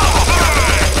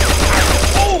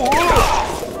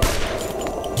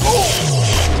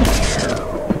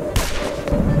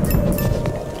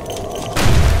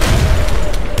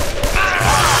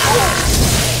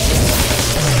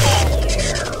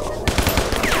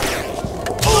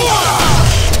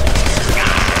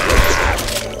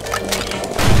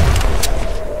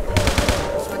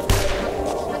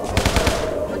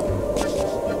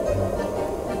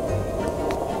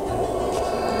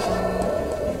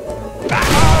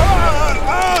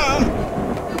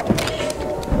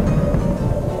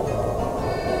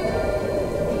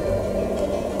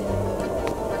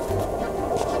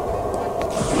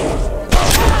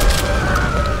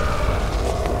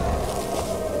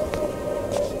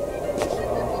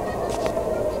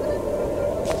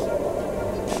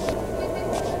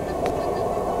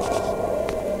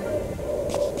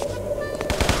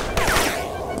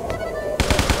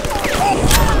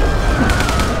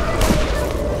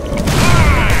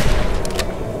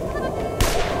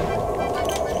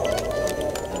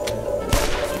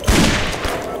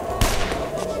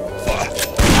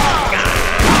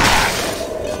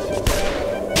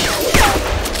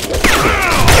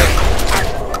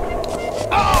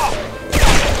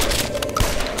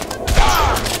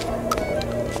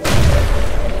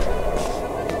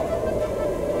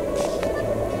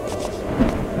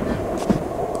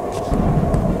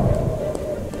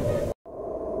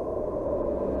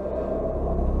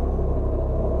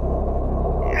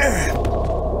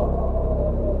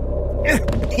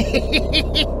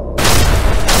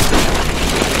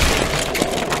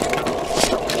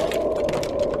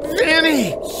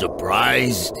 Vinnie!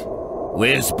 Surprised?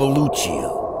 Where's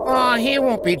Belluccio? Oh, he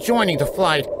won't be joining the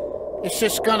flight. It's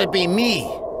just gonna be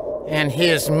me. And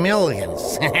his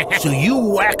millions. So you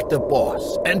whacked the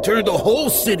boss and turned the whole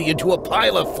city into a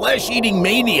pile of flesh-eating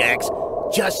maniacs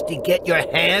just to get your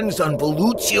hands on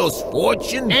Belluccio's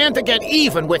fortune? And to get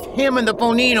even with him and the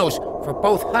Boninos for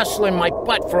both hustling my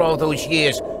butt for all those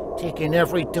years, taking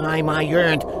every dime I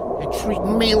earned and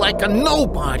treating me like a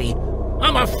nobody.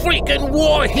 I'm a freaking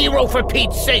war hero, for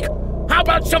Pete's sake. How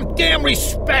about some damn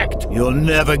respect? You'll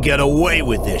never get away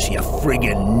with this, you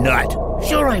friggin' nut.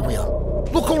 Sure I will.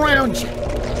 Look around you.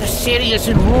 The city is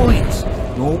in ruins.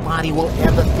 Nobody will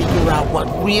ever figure out what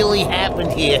really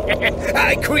happened here.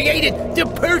 I created the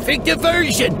perfect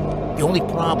diversion. The only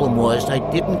problem was I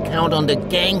didn't count on the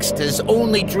gangsters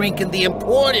only drinking the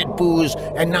imported booze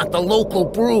and not the local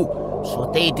brew, so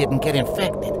they didn't get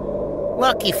infected.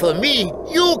 Lucky for me,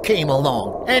 you came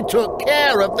along and took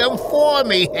care of them for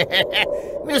me.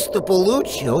 Mr.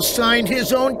 Belluccio signed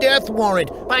his own death warrant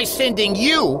by sending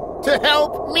you to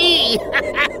help me.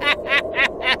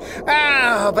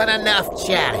 Oh, but enough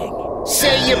chatting.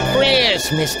 Say your prayers,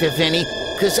 Mr. Vinnie,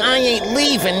 'cause I ain't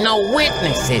leaving no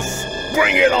witnesses.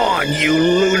 Bring it on, you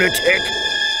lunatic.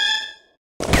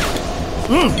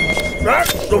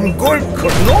 That's some good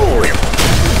cannoli.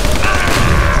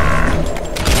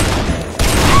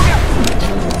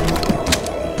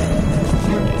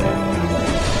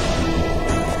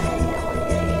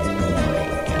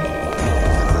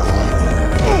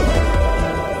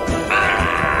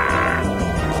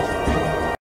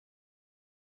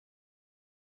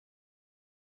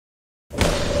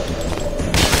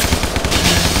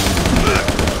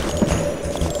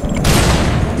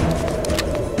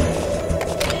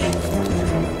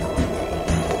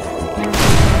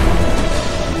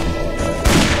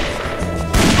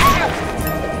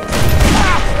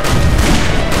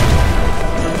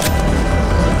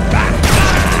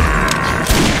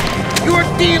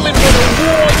 Dealing with a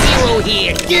war hero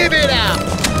here. Give it up.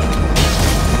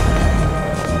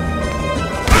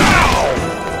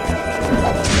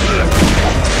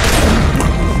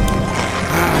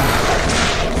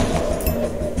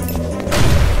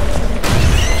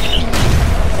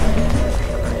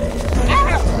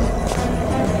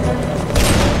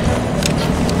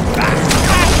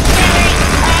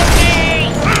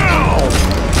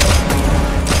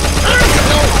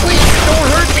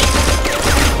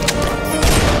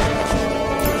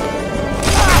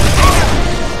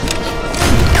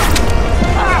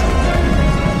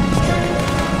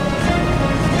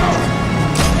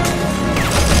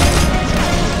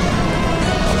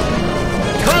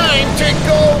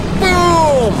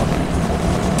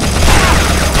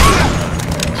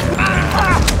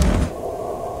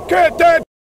 Get that!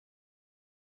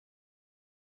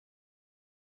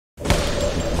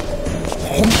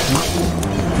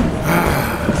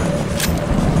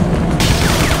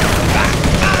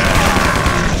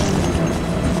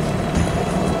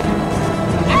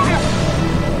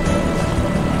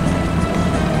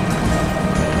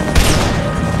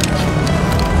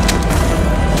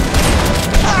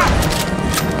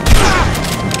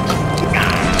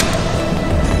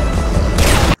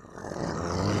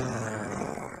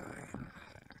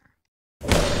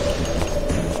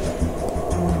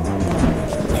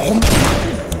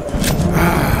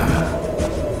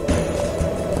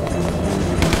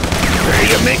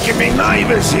 me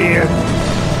neighbors here.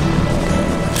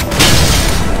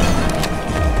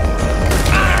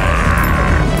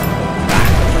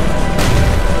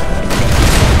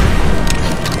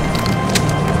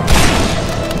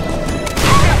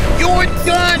 You're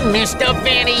done, Mr.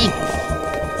 Vinnie.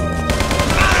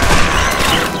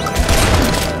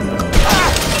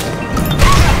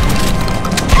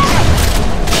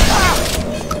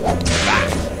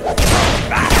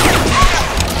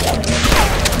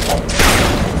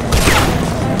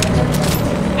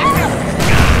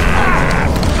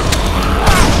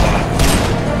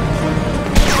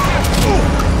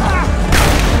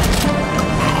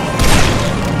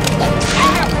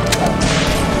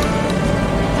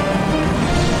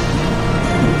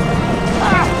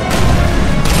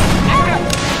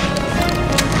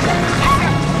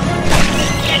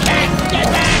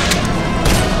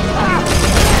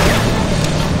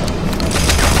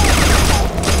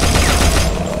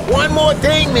 One more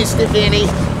thing, Mr. Vinnie.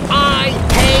 I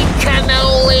hate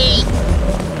cannoli.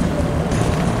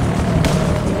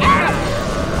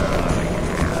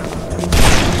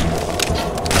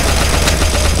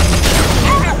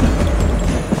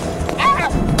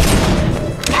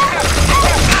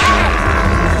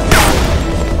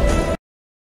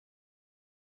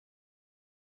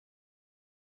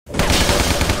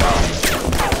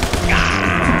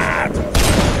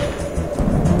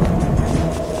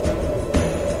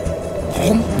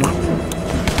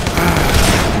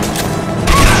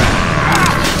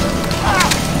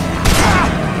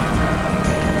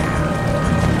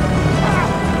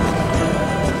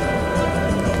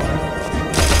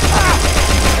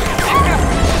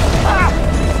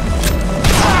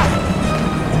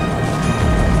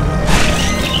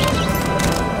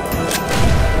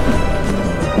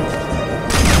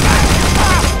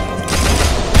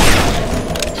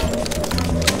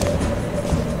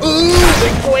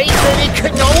 Great Roaring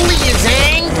Cannoli is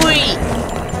angry!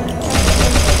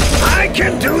 I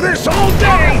can do this all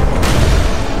day!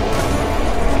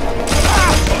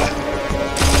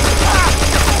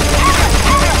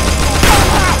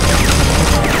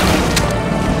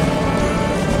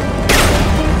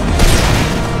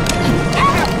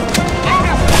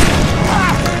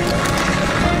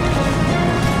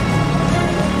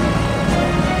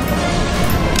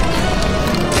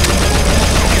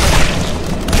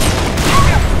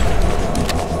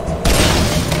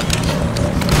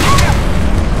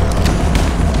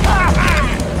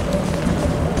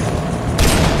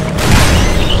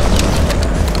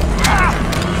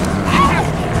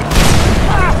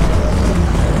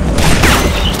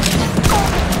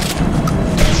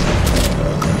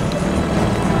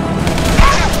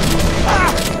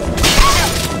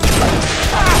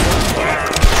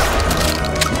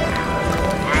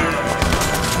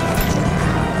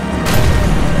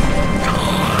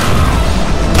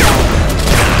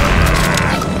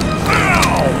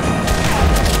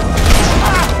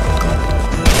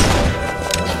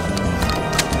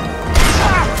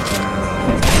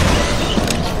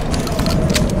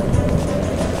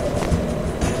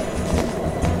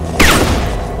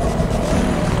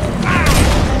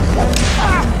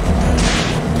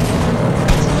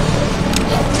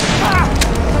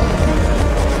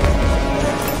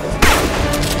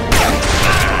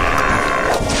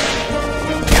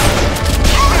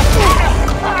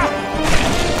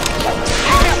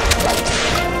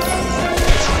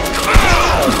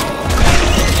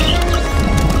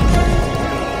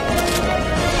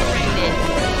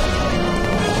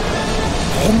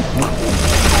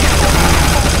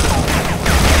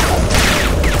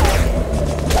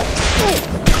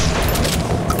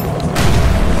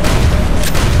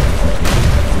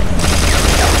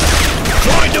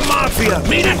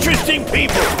 Meet interesting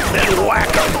people, then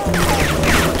whack them.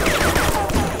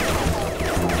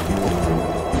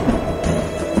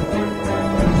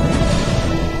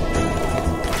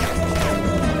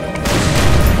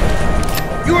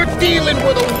 You're dealing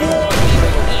with a war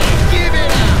hero here. Give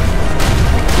it up.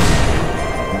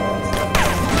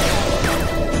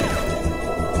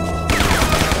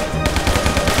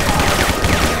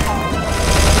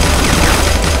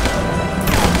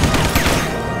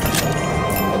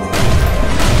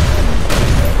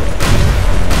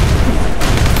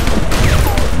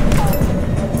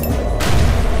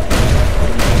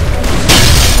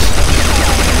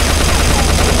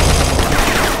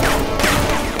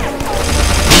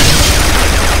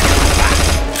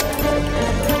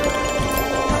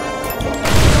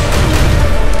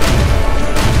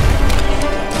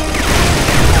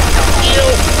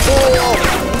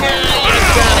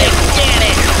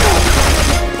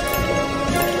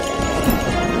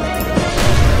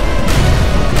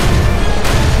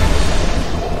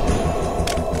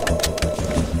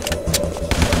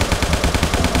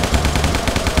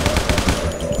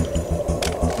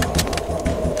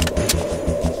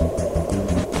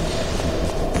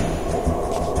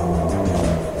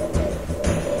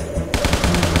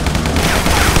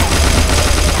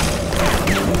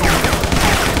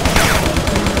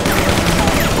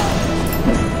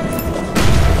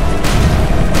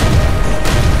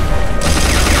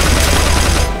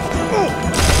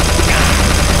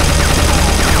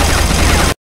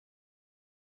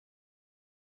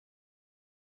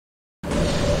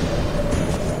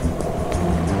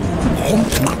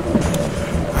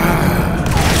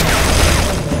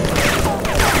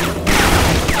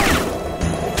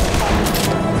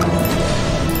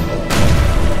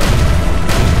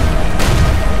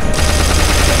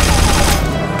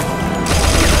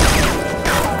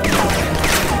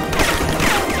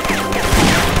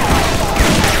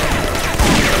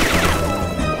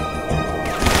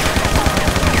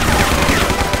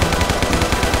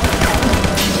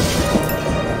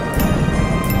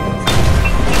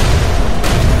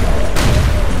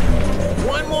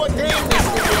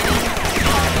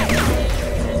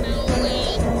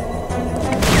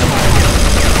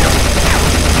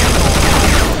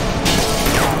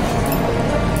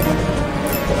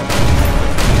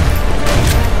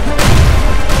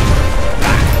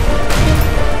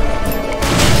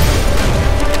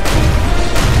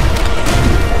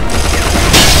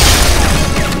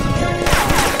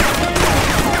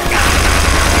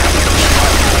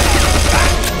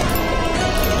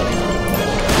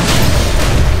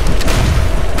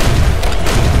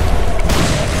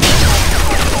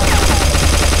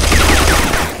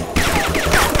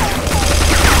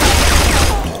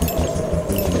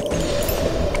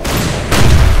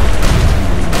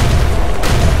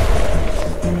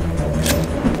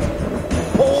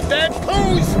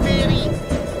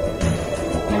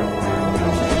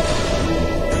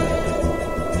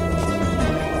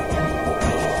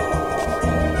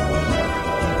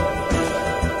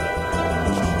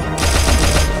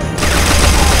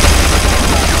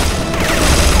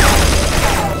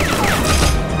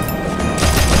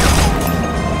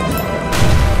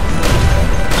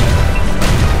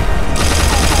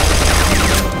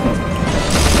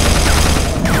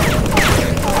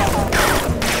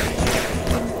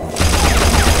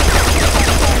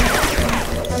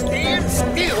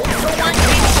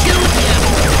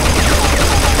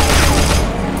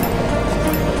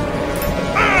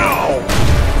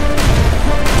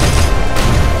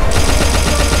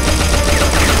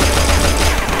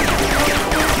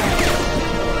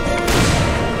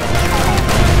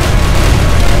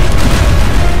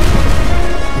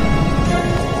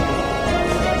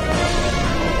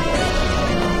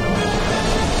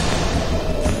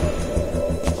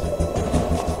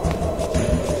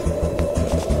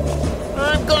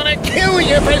 kill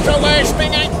you if it's the last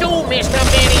thing I do, Mr.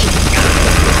 Vinnie.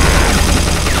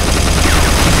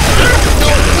 No,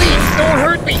 please, don't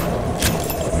hurt me.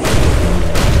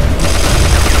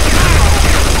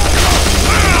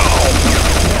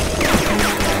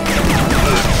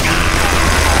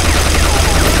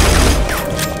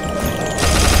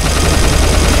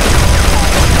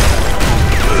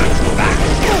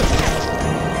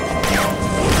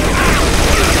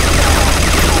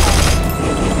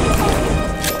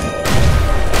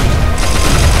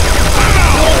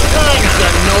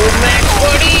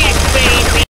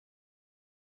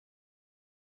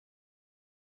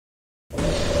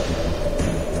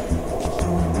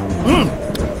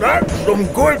 That's some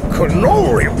good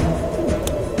cannoli.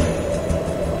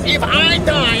 If I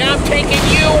die, I'm taking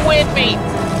you with me.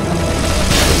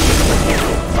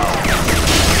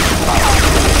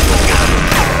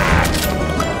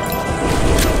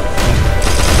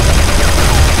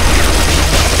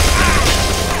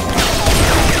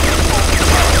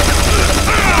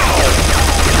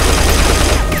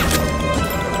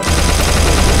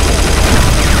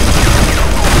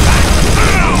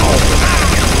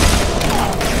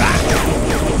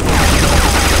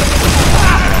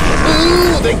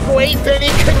 The great Vinnie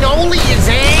Cannoli is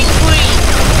angry!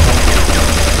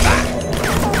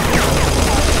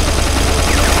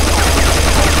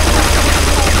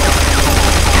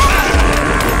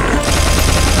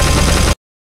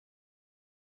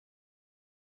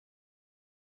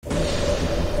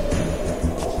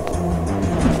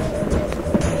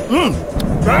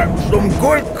 That's some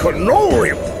good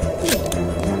cannoli.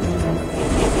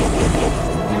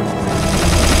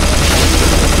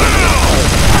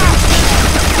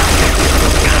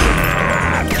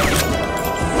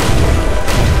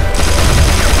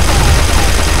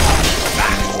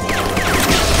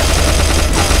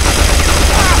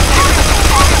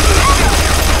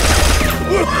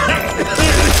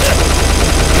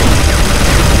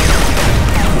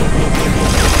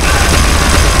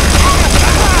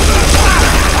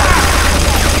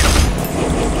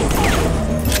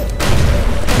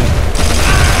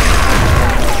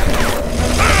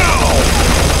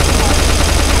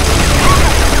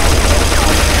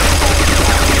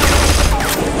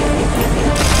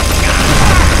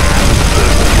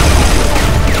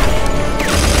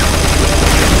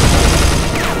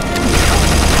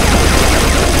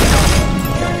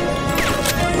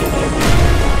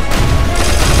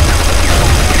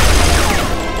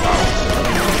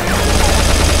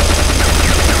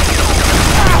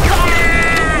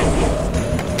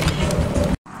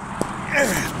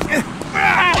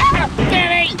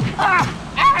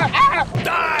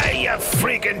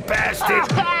 Freaking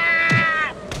bastard!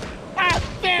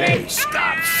 Hey,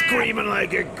 stop screaming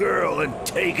like a girl and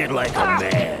take it like a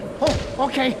man. Oh,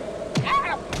 okay.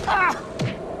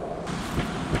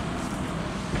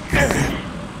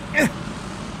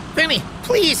 Vinnie,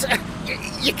 please,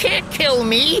 you can't kill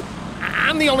me.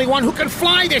 I'm the only one who can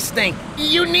fly this thing.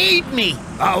 You need me.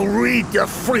 I'll read the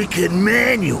freaking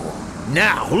manual.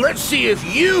 Now, let's see if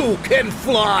you can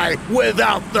fly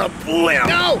without the blimp.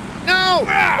 No, no!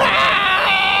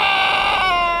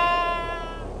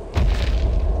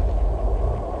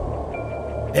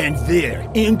 And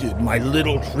there ended my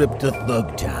little trip to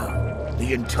Thugtown.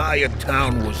 The entire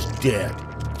town was dead.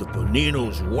 The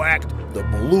Boninos whacked, the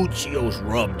Belluccios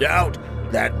rubbed out,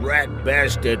 that rat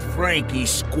bastard Frankie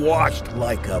squashed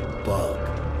like a bug.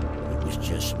 It was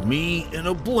just me in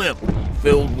a blimp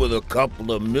filled with a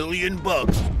couple of $1 million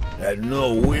and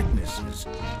no witnesses.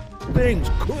 Things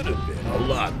could have been a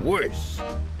lot worse.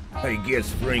 I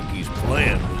guess Frankie's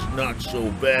plan was not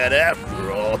so bad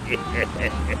after all.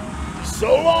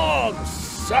 So long,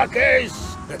 suckers!